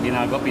nila,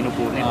 ginagawa,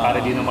 pinupunin para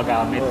di na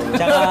magamit.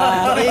 Tsaka,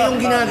 Kaya yung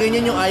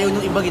ginaganyan, yung ayaw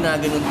nung iba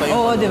ginaganon pa yun.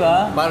 oo, di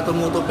ba? Para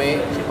tumutupi,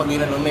 kasi pag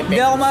ginanon may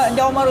Hindi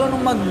ako marunong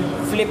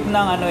mag-flip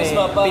ng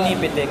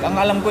pinipitik. Ang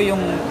alam ko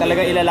yung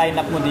talaga ila-line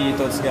up mo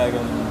dito, tapos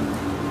gagawin.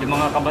 Yung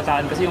mga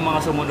kabataan kasi, yung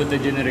mga sumunod na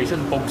generation,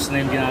 pogs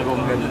na yung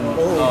ginagawang ganun.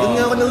 Oo, doon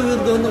nga ako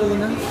nag-weird doon na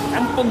una.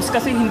 Ang pogs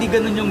kasi hindi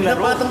ganun yung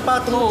laro.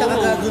 Napatong-patong, tsaka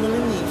Oo. gagawin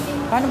yun eh.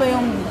 Paano ba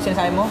yung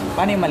sinasabi mo?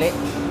 Paano yung mali?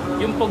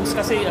 Yung pogs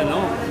kasi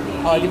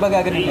Di ba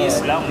gagawin mo?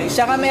 Islam.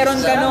 Tsaka meron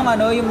ka nung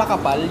yung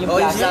makapal, yung Oh,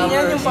 yung plastic. slammer,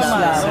 Yan yung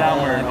pamala.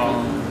 Slammer.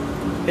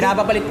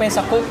 Pinapapalit pa yun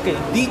sa Coke eh.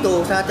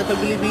 Dito, sa ating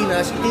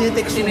Pilipinas,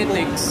 tinitext yung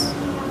Tinitext.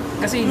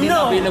 Kasi hindi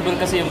na available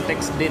kasi yung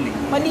text din eh.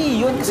 Mali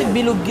yun, kasi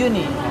bilog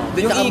yun eh.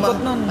 Di Yung tsaka ikot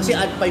nun. Kasi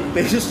add 5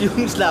 pesos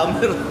yung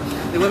slammer.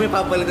 Di ba may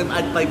papalit ng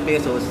add 5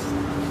 pesos?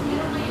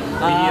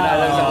 Bihira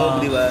lang sa Coke,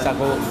 di ba? Sa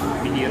Coke.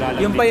 Bihira lang.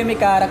 Yung pa yung may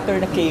character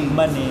na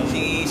caveman eh.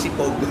 Si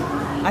Pog.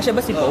 Siya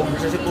ba si Oo, Poe?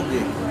 siya si Pog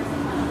eh.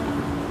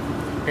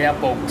 Kaya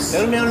pogs.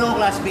 Pero meron akong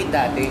classmate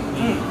dati.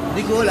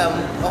 Hindi ko alam,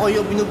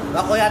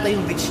 ako yata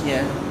yung bitch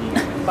niya.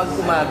 Pag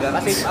umaga,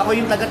 kasi ako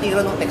yung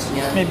taga-tira ng text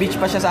niya. May beach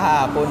pa siya sa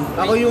hapon.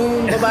 Ako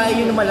yung babae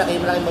yun na malaking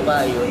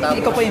babae yun. Tapos,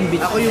 Ikaw pa yung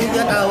bitch. Ako yung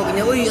tinatawag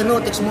niya, uy,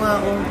 text mo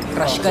nga ako.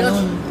 Crush ka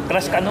nun.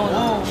 Crush ka nun.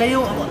 Siya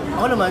yung,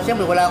 ako naman,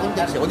 siyempre wala akong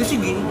text. O di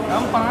sige.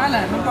 Ang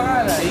pangalan?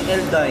 Si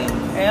Eldine.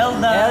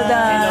 Elda.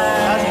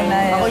 Kasi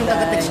ako yung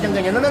taga-text niyang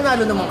ganyan.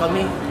 Nananalo naman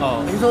kami.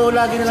 Oo. So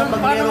lagi na lang pag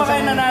Paano meron ba kayo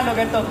siyang- nanalo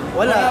ganito?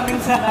 Wala. Maraming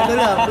salamat. Ano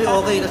lang, uy,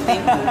 okay, tapos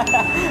thank you.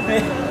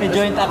 May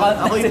joint account.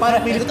 Ako yung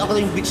parang pilit ako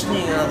yung bitch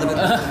niya. Ganun.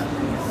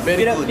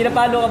 Very good.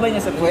 Pinapalo ka ba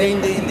niya sa puwet?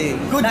 Hindi.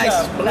 Good Nice.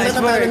 job. Pag Nice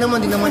natatalo work. naman,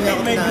 di naman niya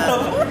ako na.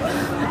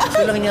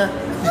 Gusto lang niya,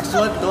 just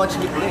want to watch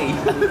me play.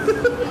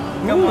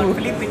 Come on,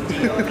 flip it,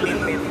 Gio.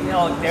 Flip it.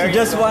 Oh, there She you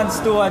just go. wants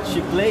to watch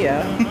you play,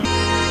 ah.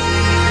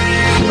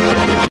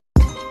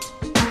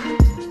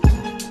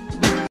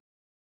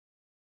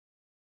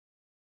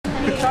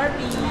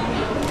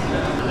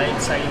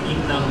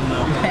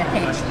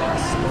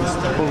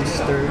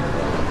 Poster.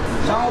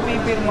 Saan ko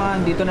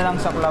pipirmahan? Dito na lang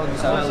sa cloud.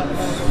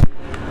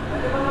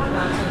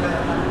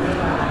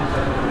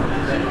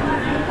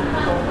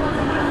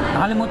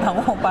 Nakalimutan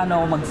ko kung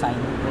paano ako mag-sign.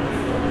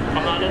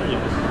 Pangalan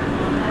niyo.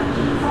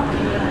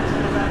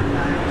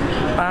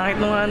 Pangit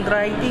nung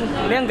handwriting.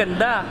 Hindi, ang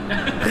ganda.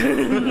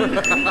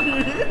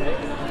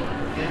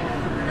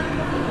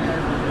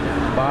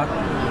 Bakit?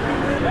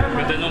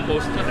 Ganda ng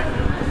poster eh.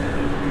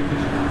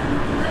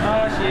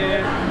 Ah,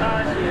 shit.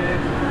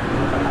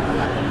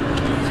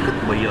 Sikat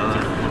ba yan?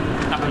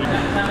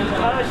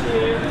 Ah,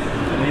 shit.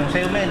 Ano yung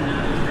sa'yo, men?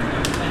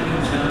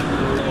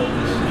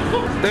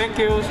 Thank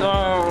you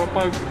sa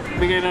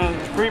pagbigay ng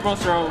free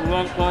poster of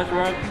One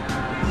Flashback.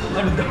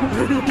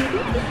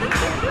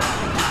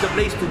 It's the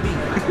place to be.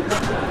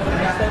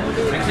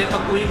 Kasi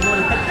pag uwi mo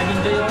lahat,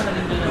 nag-enjoy yun.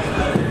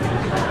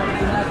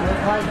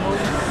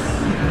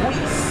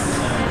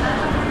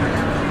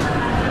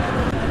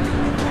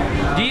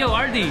 Gio,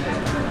 RD.